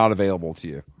 that's not available to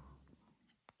you?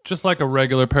 Just like a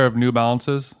regular pair of New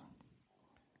Balances.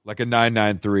 Like a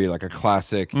 993, like a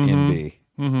classic NB.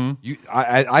 Mm-hmm.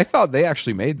 I thought they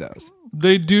actually made those.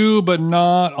 They do, but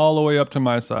not all the way up to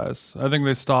my size. I think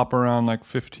they stop around like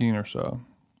 15 or so.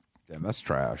 Damn, that's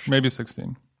trash. Maybe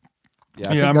 16.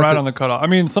 Yeah, I'm right on the cutoff. I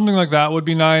mean, something like that would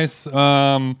be nice.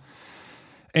 Any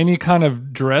kind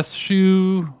of dress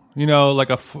shoe,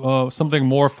 like something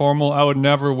more formal. I would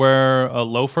never wear a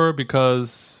loafer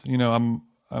because I'm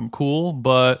cool,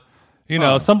 but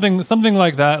something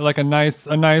like that, like a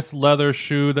nice leather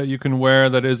shoe that you can wear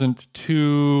that isn't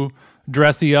too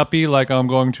dressy uppy, like I'm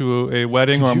going to a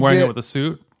wedding or I'm wearing it with a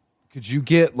suit. Could you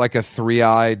get like a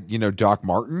 3-eyed, Doc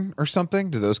Martin or something?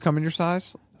 Do those come in your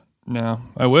size? No,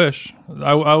 I wish.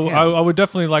 I would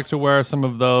definitely like to wear some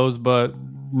of those, but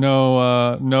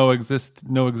no existy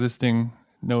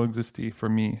for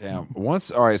me. Damn.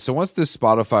 So once this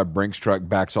Spotify Brinks truck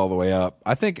backs all the way up,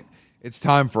 I think it's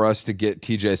time for us to get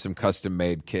TJ some custom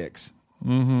made kicks.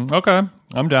 Mm-hmm. Okay,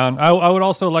 I'm down. I would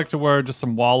also like to wear just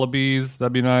some Wallabies.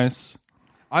 That'd be nice.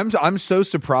 I'm so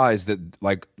surprised that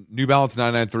like New Balance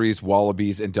 993s,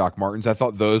 Wallabies, and Doc Martens. I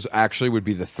thought those actually would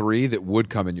be the three that would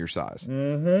come in your size.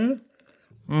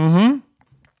 Mm-hmm.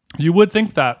 You would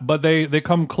think that, but they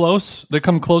come close. They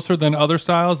come closer than other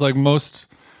styles. Like most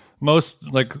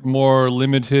like more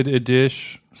limited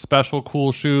edition special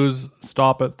cool shoes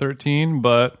stop at 13,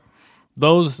 but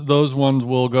those ones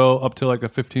will go up to like a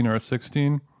 15 or a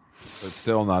 16. But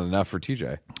still not enough for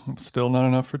TJ. Still not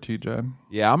enough for TJ.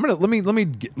 Yeah, I'm gonna let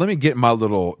me get my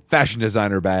little fashion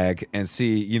designer bag and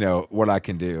see what I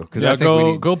can do. Yeah,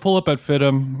 go pull up at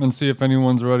Fitum and see if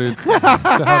anyone's ready to have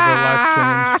their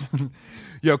life changed.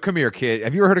 Yo, come here, kid.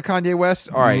 Have you ever heard of Kanye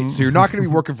West? All right, so you're not going to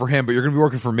be working for him, but you're going to be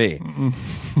working for me.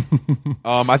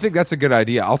 I think that's a good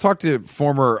idea. I'll talk to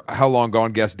former How Long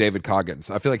Gone guest David Coggins.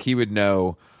 I feel like he would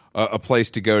know a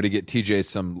place to go to get TJ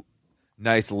some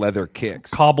nice leather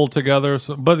kicks cobbled together.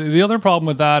 But the other problem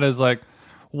with that is like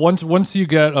once you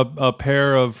get a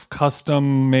pair of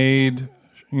custom made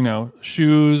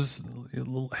shoes,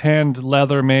 hand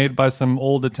leather made by some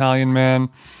old Italian man,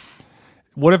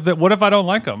 what if I don't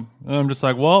like them? And I'm just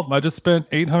like, well, I just spent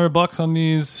 $800 on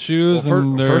these shoes,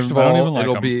 and first of I don't all,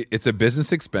 even like it's a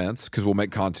business expense because we'll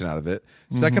make content out of it.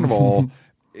 Second of all,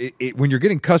 when you're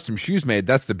getting custom shoes made,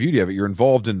 that's the beauty of it. You're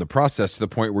involved in the process to the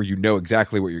point where you know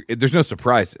exactly what there's no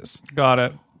surprises. Got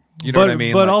it. You know what I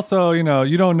mean? But also,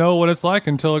 you don't know what it's like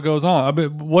until it goes on. I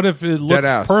mean, what if it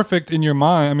looks perfect in your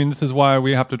mind? I mean, this is why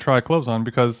we have to try clothes on,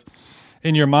 because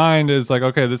in your mind is like,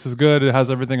 okay, this is good. It has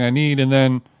everything I need. And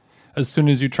then as soon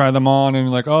as you try them on and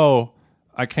you're like, oh,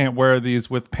 I can't wear these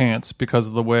with pants because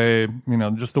of the way,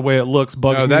 just the way it looks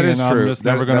bugs me, and I'm just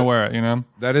never going to wear it,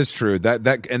 That is true. That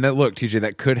look, TJ,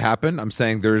 that could happen. I'm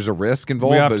saying there's a risk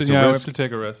involved, we have to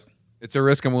take a risk. It's a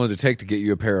risk I'm willing to take to get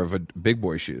you a pair of big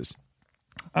boy shoes.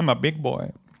 I'm a big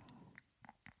boy.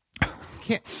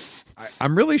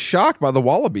 I'm really shocked by the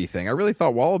Wallaby thing. I really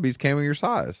thought Wallabies came in your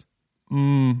size.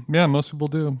 Yeah, most people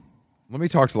do. Let me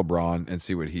talk to LeBron and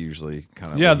see what he usually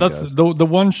kind of. Yeah, that's the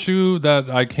one shoe that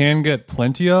I can get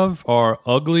plenty of are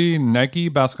ugly Nike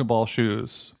basketball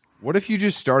shoes. What if you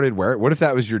just started wearing? What if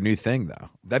that was your new thing though?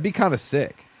 That'd be kind of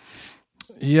sick.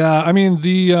 Yeah, I mean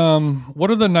the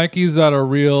what are the Nikes that are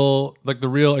real, like the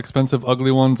real expensive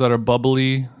ugly ones that are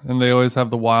bubbly, and they always have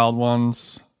the wild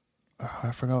ones.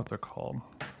 I forgot what they're called.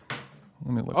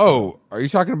 Let me look. Oh, are you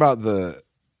talking about the?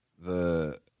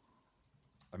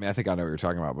 I mean, I think I know what you're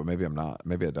talking about, but maybe I'm not.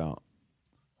 Maybe I don't.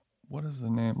 What is the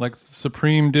name? Like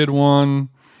Supreme did one.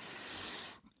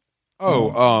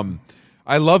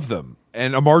 I love them,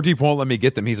 and Amardeep won't let me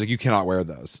get them. He's like, you cannot wear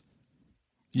those.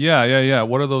 Yeah.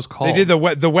 What are those called? They did the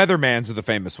Weathermans are the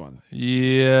famous one.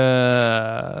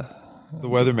 Yeah. The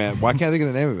Weatherman. Why can't I think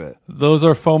of the name of it? Those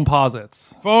are foam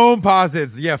posits. Foam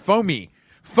posits. Yeah, foamy.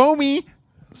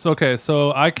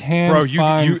 So I can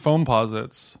find foam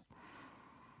posits.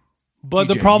 But TJ,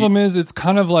 the problem is it's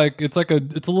kind of like it's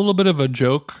a little bit of a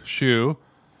joke shoe.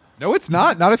 No, it's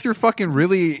not. Not if you're fucking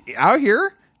really out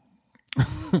here.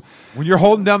 When you're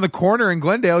holding down the corner in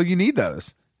Glendale, you need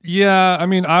those. Yeah, I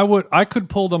mean, I could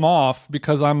pull them off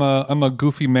because I'm a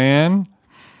goofy man,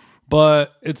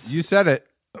 but you said it.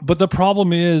 But the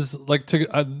problem is like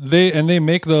they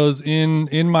make those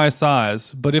in my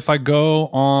size, but if I go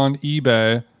on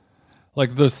eBay,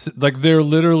 they're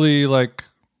literally like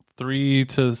 $300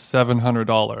 to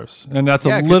 $700, and that's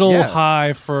a little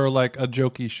high for like a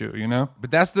jokey shoe,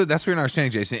 But that's what you're not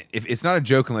understanding, Jason. If it's not a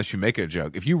joke unless you make it a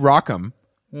joke. If you rock them,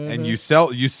 and you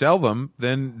sell them,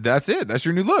 then that's it. That's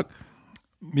your new look.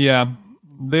 Yeah.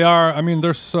 They are. I mean,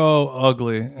 they're so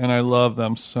ugly, and I love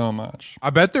them so much.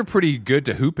 I bet they're pretty good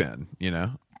to hoop in, you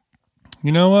know?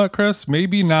 You know what, Chris?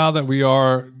 Maybe now that we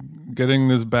are getting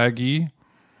this baggy,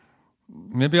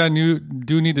 maybe I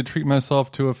do need to treat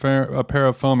myself to a pair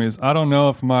of foamies. I don't know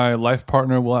if my life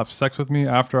partner will have sex with me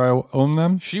after I own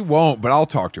them. She won't, but I'll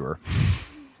talk to her.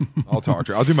 I'll talk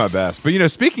to her. I'll do my best. But, you know,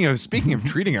 speaking of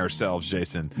treating ourselves,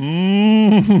 Jason,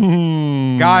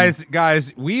 guys,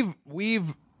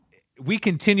 we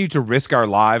continue to risk our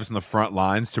lives on the front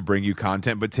lines to bring you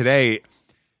content. But today,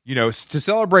 you know, to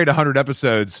celebrate 100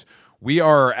 episodes, we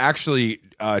are actually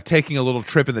taking a little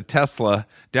trip in the Tesla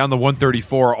down the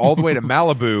 134 all the way to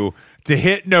Malibu to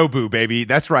hit Nobu, baby.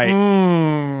 That's right.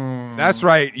 That's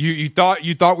right. You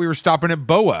thought we were stopping at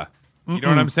Boa. You know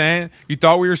what I'm saying? You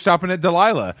thought we were stopping at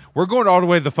Delilah. We're going all the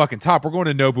way to the fucking top. We're going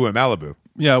to Nobu and Malibu.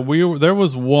 Yeah, there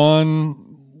was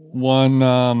one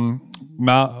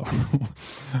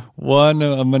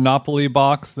Monopoly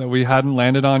box that we hadn't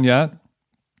landed on yet,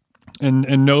 and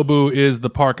Nobu is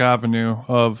the Park Avenue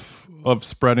of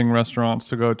spreading restaurants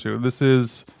to go to. This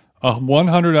is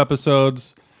 100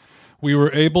 episodes. We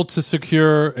were able to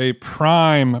secure a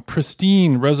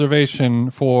pristine reservation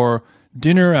for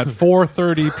dinner at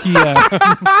 4:30 p.m.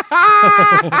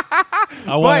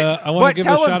 I want to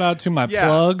give a shout out to my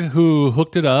plug who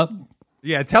hooked it up.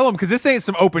 Yeah, tell him, because this ain't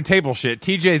some open table shit.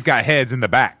 TJ's got heads in the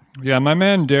back. Yeah, my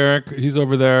man Derek, he's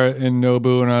over there in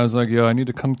Nobu, and I was like, yo, I need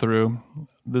to come through.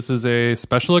 This is a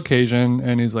special occasion.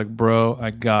 And he's like, bro,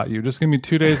 I got you. Just give me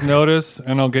 2 days notice,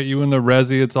 and I'll get you in the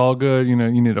resi. It's all good. You know,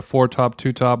 you need a 4-top,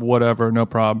 2-top, whatever, no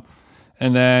problem.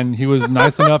 And then he was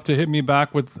nice enough to hit me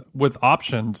back with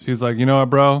options. He's like, you know what,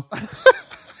 bro?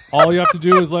 All you have to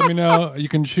do is let me know. You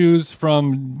can choose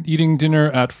from eating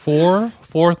dinner at 4,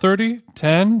 4:30,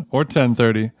 10, or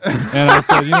 10:30. And I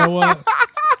said, you know what?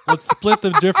 Let's split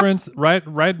the difference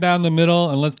right down the middle,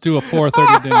 and let's do a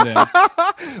 4:30 din.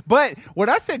 But what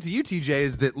I said to you, TJ,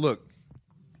 is that, look,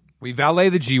 we valet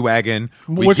the G-Wagon.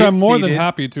 Which I'm more than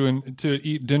happy to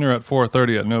eat dinner at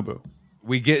 4:30 at Nobu.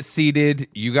 We get seated.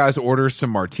 You guys order some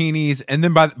martinis, and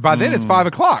then by then it's 5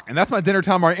 o'clock, and that's my dinner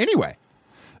time anyway.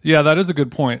 Yeah, that is a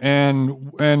good point.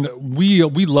 And we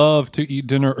love to eat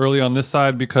dinner early on this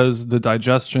side because the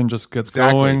digestion just gets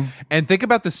going. And think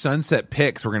about the sunset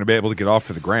pics we're going to be able to get off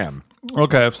for the gram.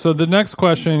 Okay, so the next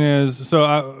question is,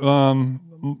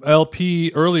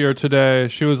 LP earlier today,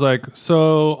 she was like,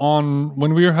 so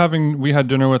when we had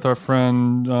dinner with our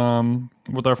friends on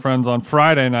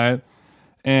Friday night,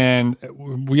 and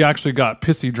we actually got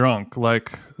pissy drunk.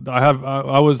 Like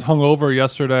I was hungover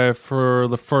yesterday for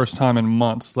the first time in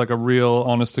months, like a real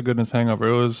honest to goodness hangover.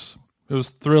 It was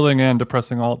thrilling and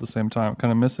depressing all at the same time.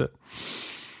 Kind of miss it.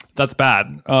 That's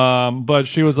bad. But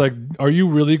she was like, are you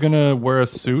really going to wear a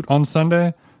suit on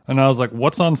Sunday? And I was like,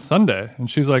 what's on Sunday? And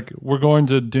she's like, we're going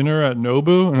to dinner at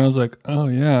Nobu. And I was like, oh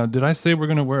yeah, did I say we're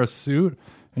going to wear a suit?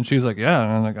 And she's like, yeah.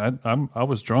 And I'm like, I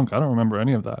was drunk. I don't remember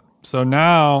any of that. So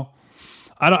now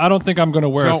I don't think I'm going to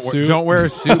wear a suit. Don't wear a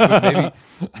suit, but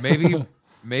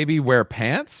maybe wear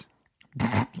pants.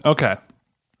 Okay.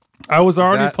 I was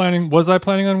already planning. Was I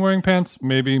planning on wearing pants?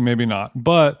 Maybe, maybe not.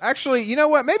 But actually, you know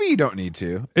what? Maybe you don't need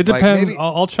to. It depends.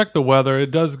 I'll check the weather.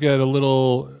 It does get a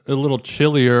little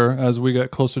chillier as we get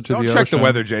closer to the ocean. Don't check the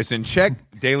weather, Jason. Check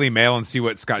Daily Mail and see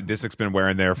what Scott Disick's been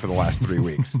wearing there for the last 3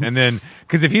 weeks. And then,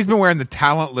 because if he's been wearing the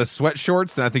talentless sweat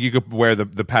shorts, then I think you could wear the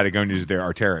Patagonias, their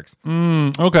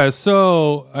Arc'teryx. Okay,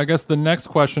 so I guess the next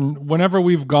question: whenever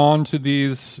we've gone to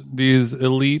these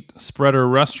elite spreader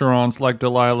restaurants like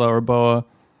Delilah or Boa,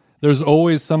 there's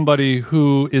always somebody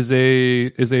who is a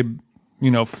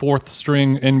fourth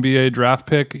string NBA draft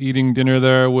pick eating dinner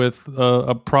there with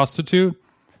a prostitute.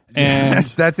 And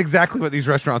that's exactly what these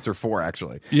restaurants are for,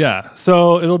 actually. Yeah.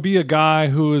 So it'll be a guy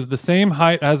who is the same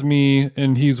height as me,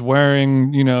 and he's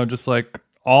wearing, just like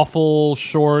awful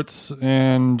shorts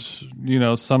and,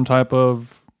 some type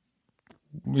of,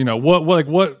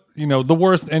 the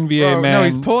worst NBA man. No,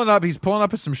 he's pulling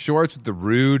up with some shorts with the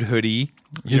Rude hoodie.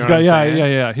 He's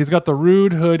got He's got the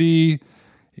Rude hoodie.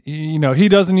 He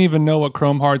doesn't even know what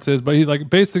Chrome Hearts is, but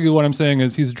basically what I'm saying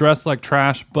is he's dressed like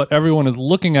trash, but everyone is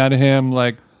looking at him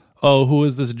like, oh, who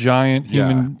is this giant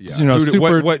human? Yeah.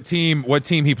 What team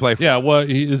he play for? Yeah,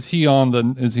 is he on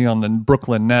the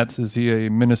Brooklyn Nets? Is he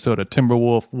a Minnesota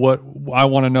Timberwolf? What I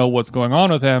want to know what's going on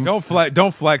with him.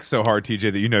 Don't flex so hard,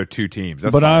 TJ, that you know two teams.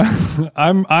 That's but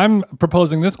I'm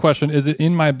proposing this question: is it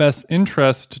in my best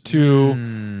interest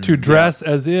to dress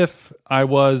as if I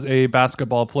was a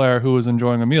basketball player who was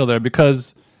enjoying a meal there?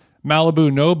 Because Malibu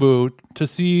Nobu, to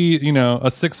see a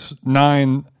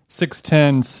 6'9",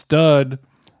 6'10" stud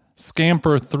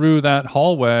scamper through that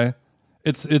hallway,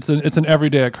 it's an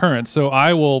everyday occurrence. So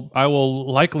I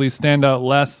will likely stand out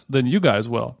less than you guys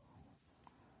will.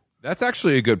 That's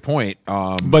actually a good point.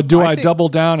 But do I double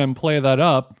down and play that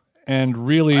up and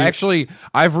really? Actually,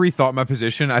 I've rethought my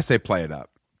position. I say play it up.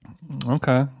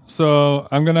 Okay, so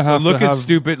I'm gonna have look to as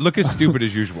stupid. Look as stupid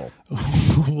as usual.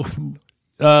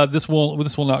 This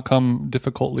will not come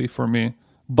difficultly for me.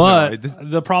 But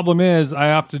the problem is I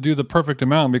have to do the perfect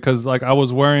amount because like I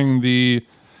was wearing the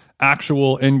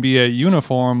actual NBA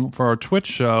uniform for our Twitch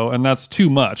show, and that's too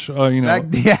much. I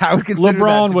would consider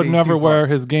LeBron would never wear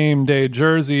his game day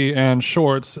jersey and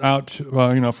shorts out,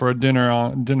 for a dinner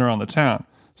on the town.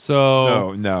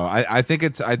 So no, I think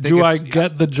it's. I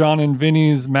get the John and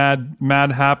Vinny's mad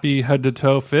happy head to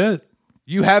toe fit?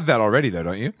 You have that already, though,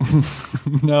 don't you?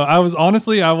 No, I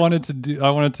wanted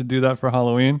to do that for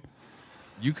Halloween.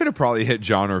 You could have probably hit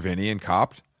John or Vinny and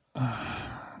copped.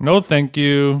 No, thank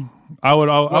you. I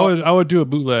would do a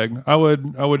bootleg. I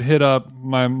would hit up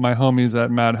my homies at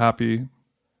Mad Happy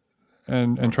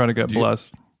and try to get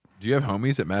blessed. Do you have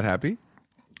homies at Mad Happy?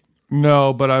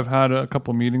 No, but I've had a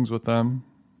couple meetings with them.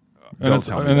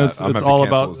 It's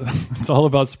all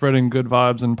about spreading good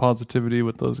vibes and positivity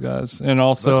with those guys. And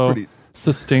also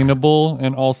sustainable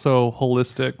and also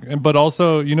holistic. But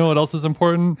also, you know what else is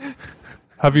important?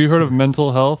 Have you heard of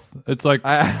mental health? It's like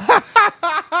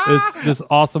it's this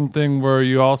awesome thing where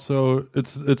you also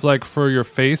it's like for your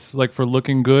face, like for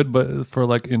looking good, but for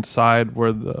like inside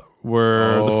where the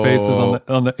face is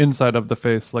on the inside of the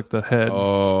face, like the head.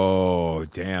 Oh,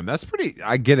 damn. That's pretty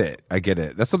I get it.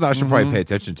 That's something I should probably pay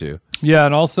attention to. Yeah,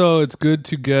 and also it's good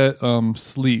to get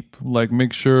sleep. Like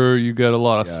make sure you get a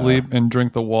lot of sleep and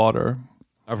drink the water.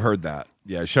 I've heard that.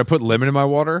 Yeah, should I put lemon in my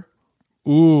water?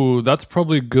 Ooh, that's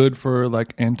probably good for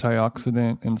like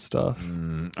antioxidant and stuff.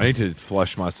 I need to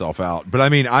flush myself out. But I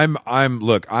mean, I'm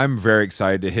very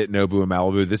excited to hit Nobu and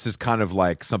Malibu. This is kind of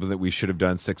like something that we should have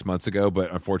done 6 months ago,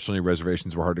 but unfortunately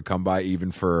reservations were hard to come by even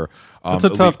for it's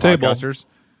a tough podcasters.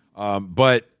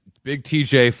 But Big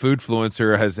TJ,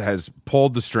 Foodfluencer, has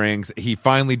pulled the strings. He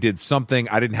finally did something.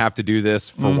 I didn't have to do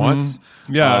this for once.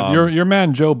 Yeah, your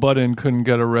man Joe Budden couldn't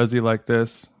get a resi like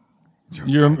this.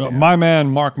 My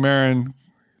man Mark Maron,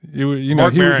 he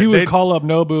would call up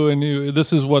Nobu and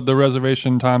this is what the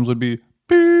reservation times would be.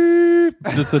 Beep.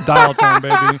 Just a dial tone,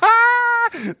 baby.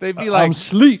 They'd be like, I'm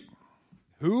sleep.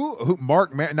 Who?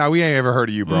 Mark Maron? No, we ain't ever heard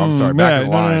of you, bro. I'm sorry. Back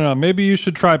in line. No. Maybe you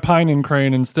should try Pine and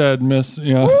Crane instead, miss.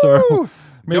 Sir.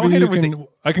 Maybe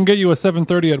I can get you a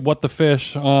 7:30 at What the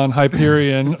Fish on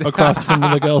Hyperion across from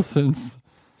the Gelsons.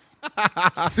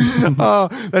 Oh,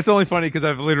 that's only funny because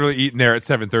I've literally eaten there at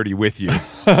 7:30 with you.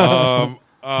 But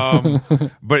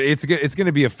it's going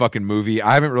to be a fucking movie.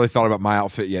 I haven't really thought about my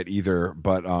outfit yet either,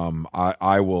 but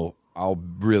I'll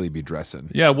really be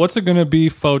dressing. Yeah, what's it going to be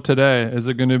for today? Is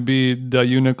it going to be the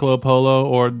Uniqlo polo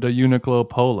or the Uniqlo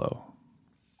polo?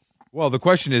 Well, the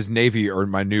question is navy or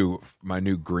my new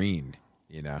green.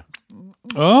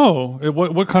 Oh,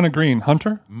 what kind of green?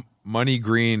 Hunter? Money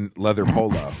green leather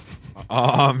polo.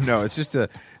 No,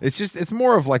 it's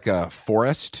more of like a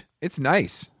forest. It's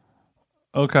nice.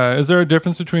 Okay. Is there a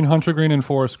difference between hunter green and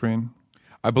forest green?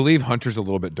 I believe hunter's a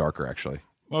little bit darker, actually.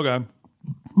 Okay.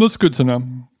 That's good to know.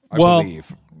 I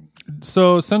believe.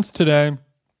 So since today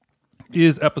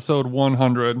is episode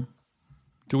 100,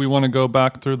 do we want to go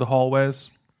back through the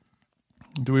hallways?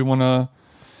 Do we want to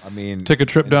take a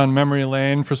trip down memory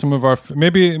lane for some of our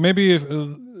maybe if,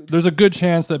 there's a good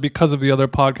chance that because of the other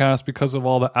podcasts, because of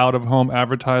all the out-of-home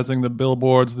advertising, the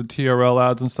billboards, the TRL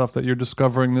ads and stuff, that you're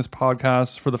discovering this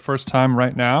podcast for the first time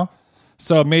right now.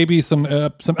 So maybe some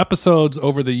episodes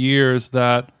over the years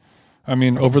that,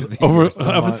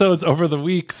 episodes over the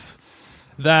weeks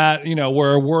that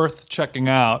were worth checking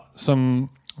out. Some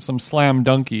slam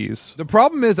dunkies. The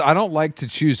problem is I don't like to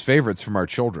choose favorites from our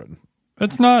children.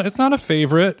 It's not a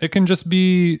favorite. It can just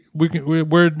be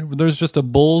there's just a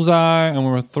bullseye and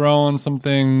we're throwing some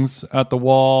things at the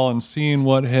wall and seeing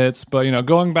what hits. But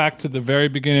going back to the very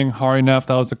beginning, Hari Neff,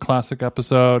 that was a classic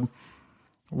episode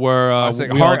where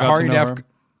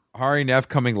Hari Neff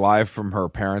coming live from her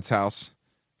parents' house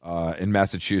in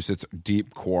Massachusetts,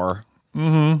 deep core.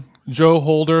 Mm-hmm. Joe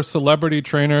Holder, celebrity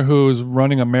trainer who's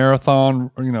running a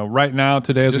marathon. Right now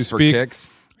today as just we speak. For kicks.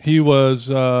 He was,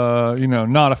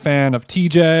 not a fan of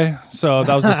TJ, so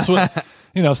that was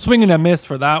a swing and a miss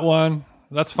for that one.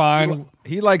 That's fine.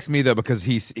 He likes me though because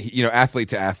he's athlete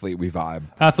to athlete we vibe.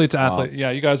 Athlete to athlete, yeah,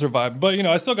 you guys are vibe. But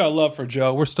I still got love for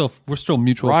Joe. We're still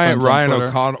mutual friends.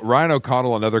 Ryan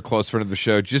O'Connell, another close friend of the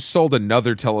show, just sold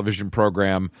another television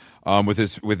program with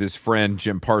his friend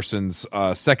Jim Parsons.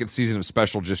 Second season of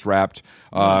Special just wrapped.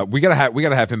 We gotta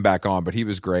have him back on, but he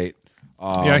was great.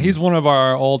 Yeah, he's one of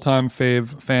our all-time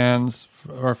fans.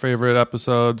 Our favorite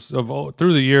episodes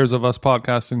through the years of us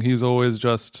podcasting. He's always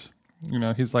just,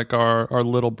 he's like our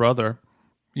little brother,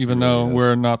 even though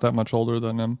we're not that much older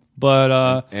than him.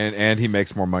 But and he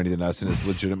makes more money than us and is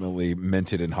legitimately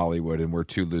minted in Hollywood, and we're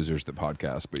two losers that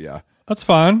podcast. But yeah, that's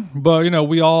fine. But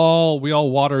we all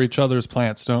water each other's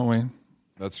plants, don't we?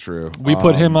 That's true. We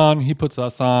put him on. He puts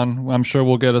us on. I'm sure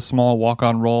we'll get a small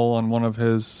walk-on role on one of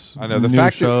his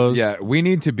new shows. We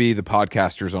need to be the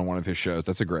podcasters on one of his shows.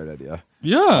 That's a great idea.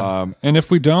 Yeah. And if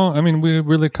we don't, we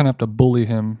really kind of have to bully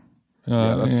him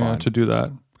to do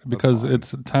that. Because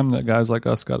it's time that guys like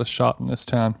us got a shot in this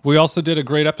town. We also did a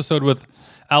great episode with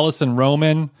Allison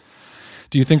Roman.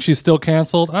 Do you think she's still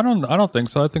canceled? I don't think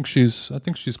so. I think she's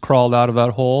crawled out of that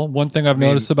hole. One thing I've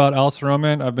noticed about Allison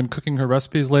Roman, I've been cooking her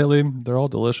recipes lately. They're all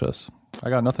delicious. I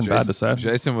got nothing bad to say.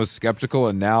 Jason was skeptical,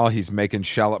 and now he's making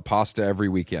shallot pasta every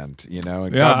weekend. And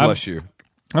God bless you.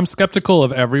 I'm skeptical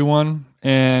of everyone,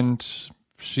 and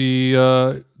she.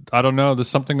 I don't know. There's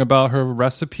something about her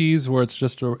recipes where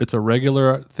it's a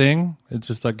regular thing. It's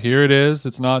just like, here it is.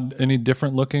 It's not any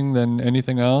different looking than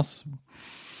anything else.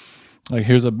 Like,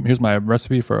 here's my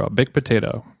recipe for a baked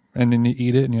potato, and then you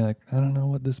eat it, and you're like, I don't know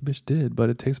what this bitch did, but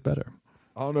it tastes better.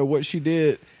 I don't know what she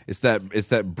did. It's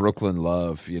that Brooklyn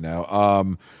love,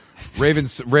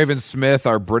 Raven Smith,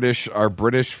 our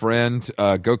British friend,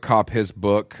 go cop his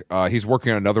book. He's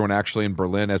working on another one actually in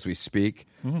Berlin as we speak.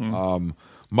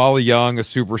 Molly Young, a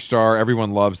superstar.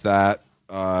 Everyone loves that.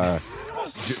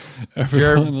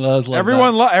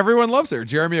 Everyone loves her.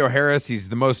 Jeremy O'Harris, he's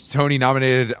the most Tony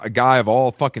nominated guy of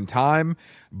all fucking time.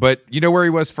 But you know where he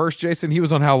was first, Jason? He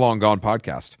was on How Long Gone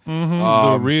podcast.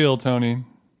 The real Tony.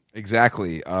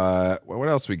 Exactly. What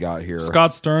else we got here?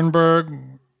 Scott Sternberg.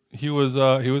 He was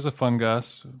a fun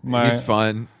guest. He's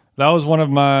fun. That was one of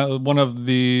my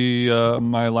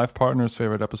life partner's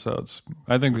favorite episodes.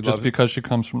 I think because she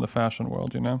comes from the fashion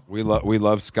world, We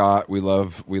love Scott. We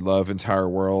love Entire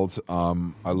World.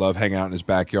 I love hanging out in his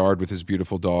backyard with his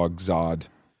beautiful dog Zod.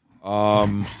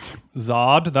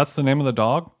 Zod, that's the name of the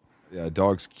dog? Yeah,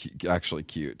 dog's actually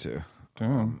cute too.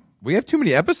 Damn. We have too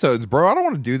many episodes, bro. I don't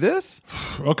want to do this.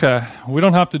 Okay, we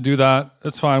don't have to do that.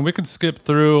 It's fine. We can skip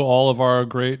through all of our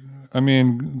great.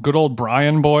 Good old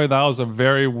Brian Boy. That was a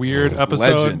very weird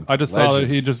episode. Legend. I just saw that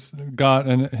he just got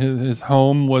his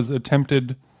home was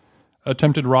attempted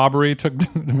robbery.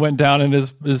 Went down in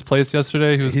his place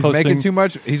yesterday. He's making too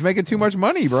much. He's making too much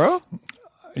money, bro.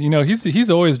 He's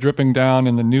always dripping down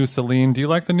in the new Celine. Do you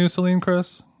like the new Celine,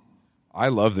 Chris? I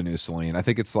love the new Celine. I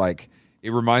think it's like.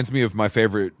 It reminds me of my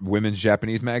favorite women's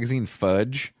Japanese magazine,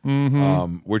 Fudge,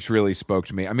 which really spoke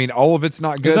to me. All of it's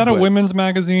not good. Is that a women's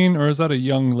magazine or is that a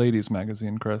young ladies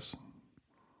magazine, Chris?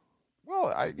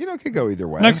 Well, it could go either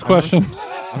way. Next question.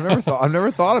 I've never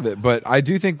thought of it, but I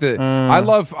do think that I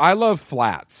love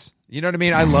flats. You know what I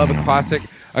mean? I love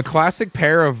a classic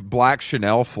pair of black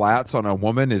Chanel flats on a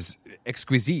woman is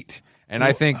exquisite, and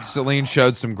I think Celine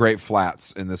showed some great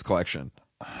flats in this collection.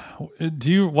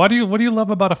 What do you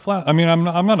love about a flat? I'm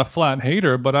not a flat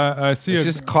hater, but I see it's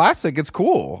just classic. It's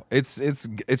cool. It's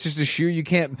just a shoe you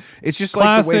can't. It's just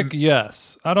classic. Like the way,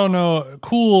 yes, I don't know.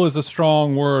 Cool is a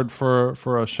strong word for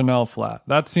a Chanel flat.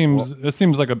 It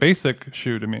seems like a basic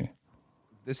shoe to me.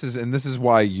 This is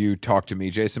why you talk to me,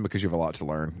 Jason, because you have a lot to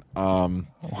learn. Wow.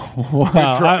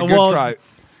 Good try.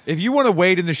 If you want to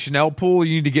wade in the Chanel pool,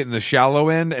 you need to get in the shallow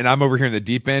end, and I'm over here in the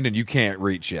deep end, and you can't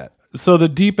reach yet. So the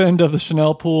deep end of the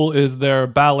Chanel pool is their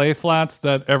ballet flats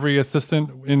that every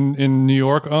assistant in New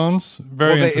York owns.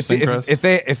 Very interesting, Chris.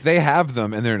 If they have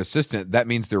them and they're an assistant, that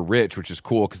means they're rich, which is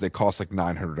cool because they cost like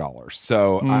 $900.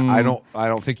 So I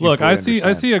don't think you look. I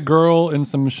understand. see a girl in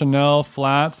some Chanel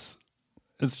flats.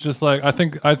 It's just like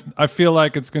I feel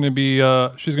like it's going to be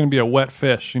she's going to be a wet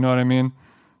fish. You know what I mean?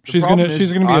 She's going to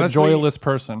be a joyless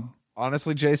person.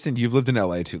 Honestly, Jason, you've lived in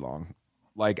LA too long.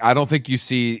 Like, I don't think you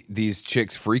see these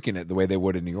chicks freaking it the way they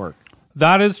would in New York.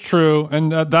 That is true,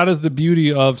 and that is the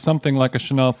beauty of something like a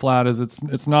Chanel flat. Is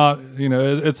it's not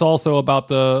it's also about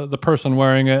the person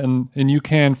wearing it, and you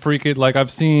can freak it. Like I've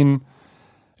seen,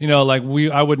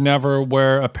 I would never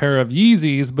wear a pair of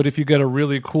Yeezys, but if you get a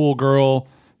really cool girl,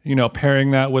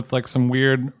 pairing that with like some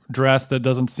weird dress that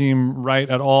doesn't seem right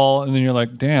at all, and then you're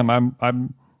like, damn,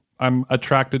 I'm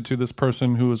attracted to this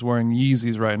person who is wearing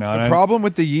Yeezys right now. The problem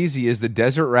with the Yeezy is the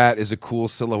Desert Rat is a cool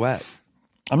silhouette.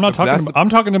 I'm not talking about. I'm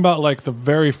talking about like the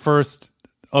very first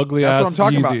ugly ass. That's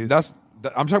what I'm talking Yeezys. about.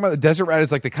 I'm talking about the Desert Rat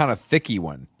is like the kind of thicky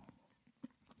one.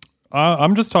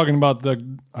 I'm just talking about the.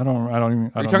 I don't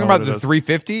even. Are you talking about the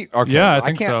 350? Okay. Yeah, I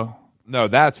think so. No,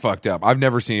 that's fucked up. I've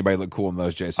never seen anybody look cool in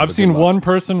those, Jason. I've seen one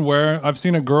person I've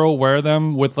seen a girl wear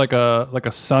them with like a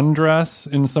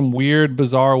sundress in some weird,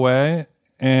 bizarre way,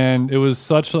 and it was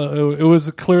it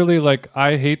was clearly like,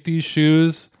 I hate these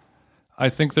shoes. I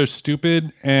think they're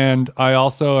stupid, and I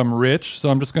also am rich, so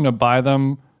I'm just going to buy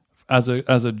them as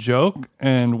a joke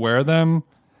and wear them.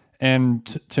 And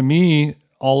to me,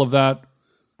 all of that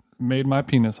made my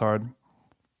penis hard.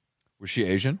 Was she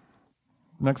Asian?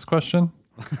 Next question.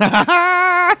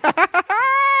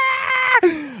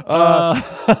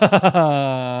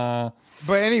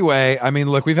 But anyway, I mean,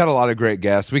 look, we've had a lot of great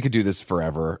guests. We could do this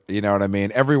forever. You know what I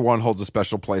mean? Everyone holds a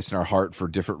special place in our heart for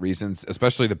different reasons,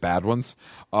 especially the bad ones.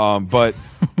 But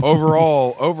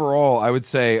overall, I would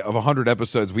say of 100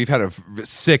 episodes, we've had a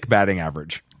sick batting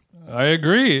average. I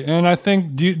agree. And I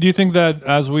think, do you think that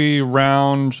as we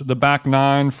round the back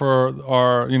nine for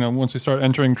our, once we start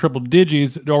entering triple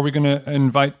digits, are we going to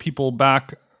invite people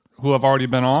back who have already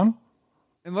been on?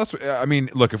 Unless, I mean,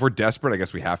 look, if we're desperate, I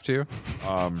guess we have to.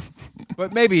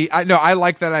 But maybe, I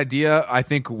like that idea. I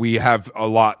think we have a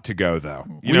lot to go, though.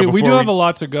 We do have a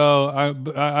lot to go.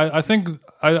 I think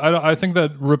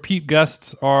that repeat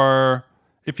guests are,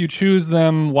 if you choose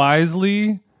them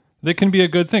wisely, they can be a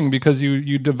good thing because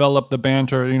you develop the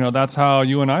banter. That's how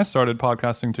you and I started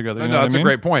podcasting together. No, that's a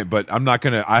great point. But I'm not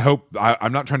gonna.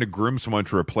 I'm not trying to groom someone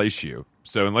to replace you.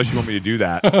 So unless you want me to do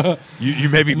that, you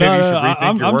maybe should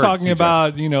rethink your words. I'm talking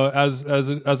about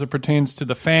as it pertains to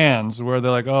the fans, where they're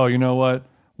like, oh, you know what?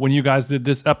 When you guys did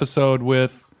this episode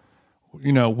with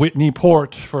Whitney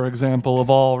Port, for example, of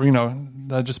all,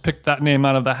 I just picked that name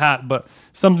out of the hat, but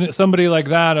somebody like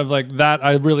that,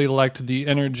 I really liked the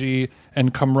energy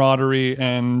and camaraderie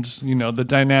and the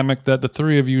dynamic that the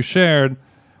three of you shared.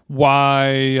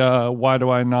 Why do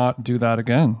I not do that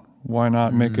again? Why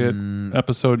not make it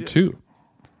episode 2?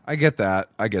 I get that.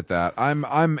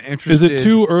 I'm interested. Is it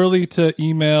too early to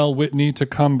email Whitney to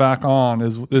come back on?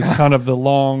 Is kind of the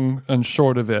long and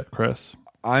short of it, Chris?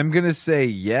 I'm going to say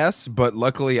yes, but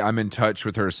luckily I'm in touch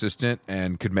with her assistant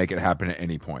and could make it happen at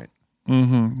any point.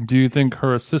 Mm-hmm. Do you think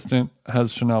her assistant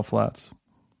has Chanel flats?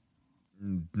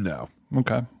 No.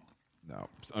 Okay. No.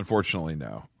 Unfortunately,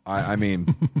 no. I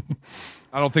mean,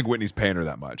 I don't think Whitney's paying her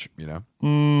that much,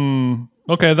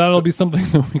 Okay, that'll be something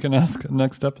that we can ask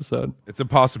next episode. It's a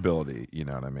possibility, you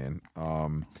know what I mean?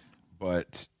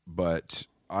 But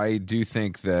I do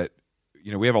think that,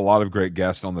 we have a lot of great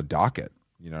guests on the docket.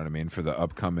 You know what I mean? For the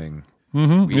upcoming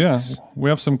weeks. Yeah. We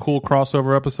have some cool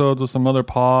crossover episodes with some other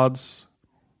pods.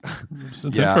 It's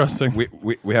interesting.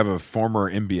 We have a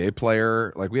former NBA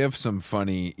player. Like, we have some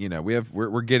funny,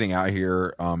 we're getting out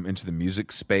here into the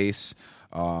music space.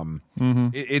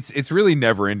 It's really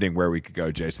never ending where we could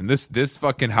go, Jason. This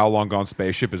fucking How Long Gone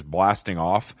spaceship is blasting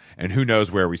off, and who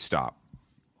knows where we stop.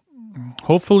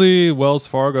 Hopefully Wells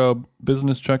Fargo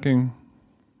business checking.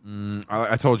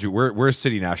 I told you we're a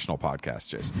City National podcast,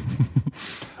 Jason. Don't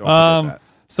forget that.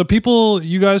 So people,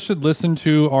 you guys should listen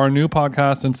to our new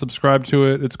podcast and subscribe to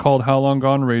it. It's called How Long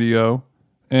Gone Radio,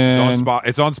 and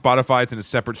it's on Spotify. It's in a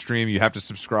separate stream. You have to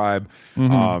subscribe.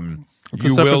 It's a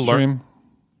separate stream.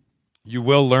 You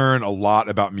will learn a lot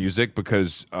about music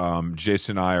because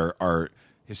Jason and I are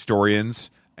historians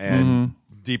and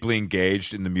deeply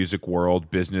engaged in the music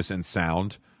world, business, and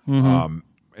sound.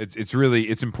 It's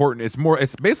important.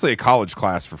 It's basically a college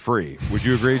class for free. Would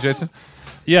you agree, Jason?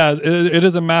 Yeah, it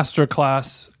is a master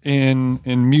class in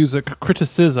music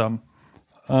criticism.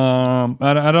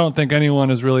 I don't think anyone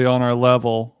is really on our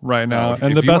level right now.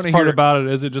 And the best part about it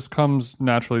is it just comes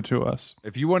naturally to us.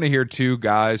 If you want to hear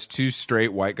two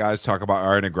straight white guys talk about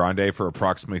Ariana Grande for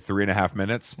approximately 3.5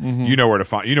 minutes, you know where to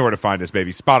find us,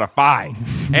 baby. Spotify.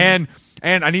 and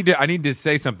I need to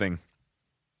say something.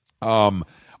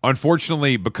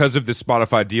 Unfortunately, because of the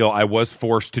Spotify deal, I was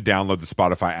forced to download the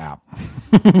Spotify app.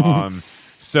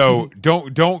 So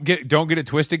don't get it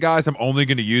twisted, guys. I'm only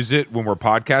going to use it when we're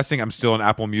podcasting. I'm still an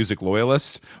Apple Music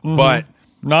loyalist, but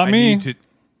not me.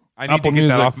 I need to get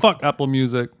that off. Fuck Apple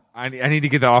Music. I need to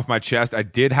get that off my chest. I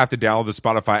did have to download the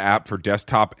Spotify app for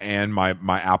desktop and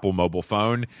my Apple mobile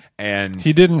phone. And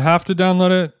he didn't have to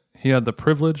download it. he had the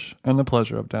privilege and the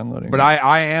pleasure of downloading. But I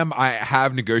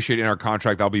have negotiated in our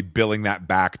contract I'll be billing that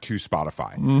back to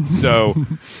Spotify.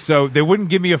 So they wouldn't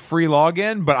give me a free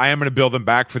login, but I am going to bill them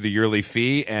back for the yearly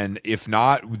fee. And if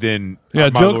not, then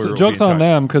jokes on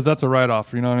them, because that's a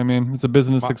write-off. You know what I mean? It's a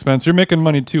business expense. You're making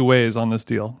money two ways on this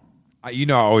deal. I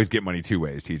always get money two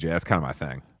ways, TJ. That's kind of my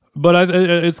thing. But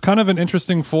it's kind of an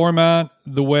interesting format,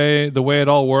 the way it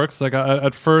all works. Like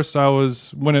at first,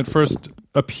 when it first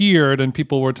appeared and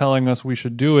people were telling us we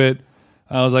should do it,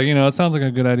 I was like, it sounds like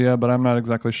a good idea, but I'm not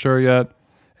exactly sure yet.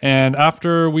 And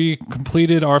after we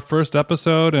completed our first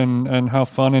episode and how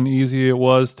fun and easy it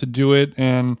was to do it,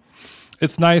 and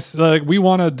it's nice. Like, we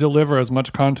want to deliver as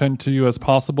much content to you as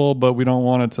possible, but we don't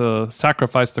want it to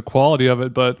sacrifice the quality of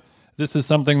it. But this is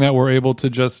something that we're able to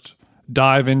just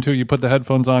dive into. You put the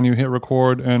headphones on, you hit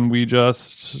record, and we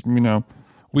just,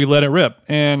 we let it rip.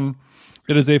 And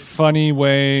it is a funny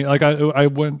way. Like I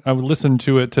listened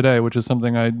to it today, which is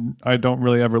something I don't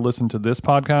really ever listen to this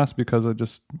podcast because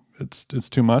it's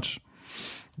too much,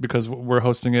 because we're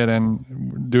hosting it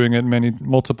and doing it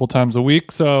multiple times a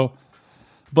week. So,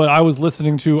 but I was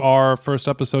listening to our first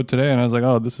episode today and I was like,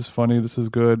 oh, this is funny. This is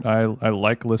good. I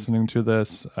like listening to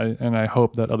this. And I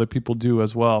hope that other people do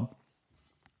as well.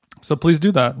 So please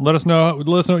do that. Let us know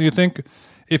what you think.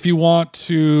 If you want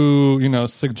to,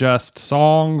 suggest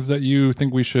songs that you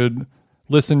think we should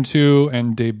listen to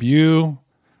and debut,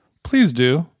 please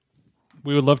do.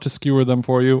 We would love to skewer them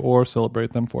for you or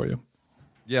celebrate them for you.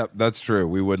 Yeah, that's true.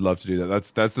 We would love to do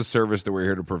that. That's the service that we're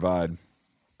here to provide.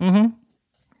 Mm-hmm.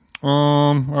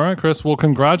 All right, Chris. Well,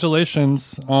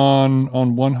 congratulations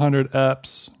on 100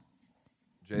 eps.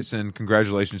 Jason,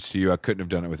 congratulations to you. I couldn't have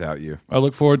done it without you. I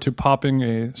look forward to popping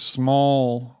a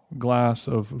small glass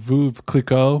of Veuve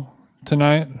Clicquot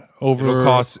tonight. It'll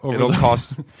cost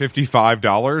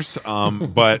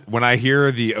 $55. But when I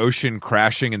hear the ocean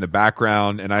crashing in the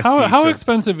background, and how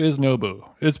expensive is Nobu?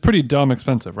 It's pretty dumb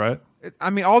expensive, right?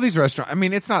 All these restaurants,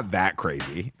 it's not that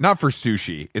crazy. Not for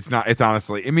sushi. It's not. It's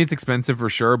honestly, it's expensive for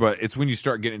sure, but it's when you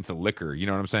start getting into liquor. You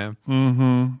know what I'm saying?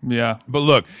 Mm-hmm. Yeah. But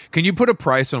look, can you put a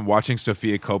price on watching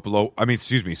Sophia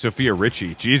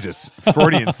Richie. Jesus,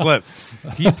 Freudian slip.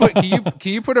 Can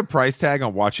you put a price tag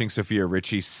on watching Sophia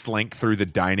Richie slink through the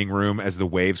dining room as the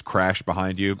waves crash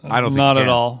behind you? I don't think not you at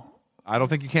all. I don't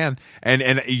think you can.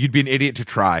 And you'd be an idiot to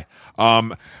try.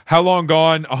 How Long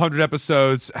Gone, 100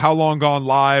 episodes. How Long Gone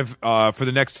live for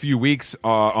the next few weeks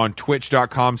on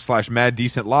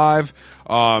twitch.com/maddecentlive.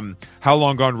 How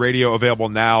Long Gone Radio available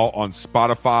now on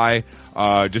Spotify.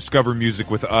 Discover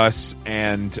music with us.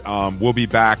 And we'll be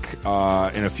back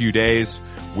in a few days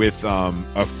with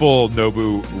a full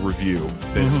Nobu review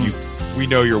that we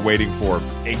know you're waiting for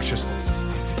anxiously.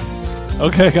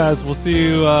 Okay, guys. We'll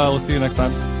see you next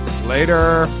time.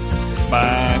 Later.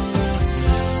 Bye.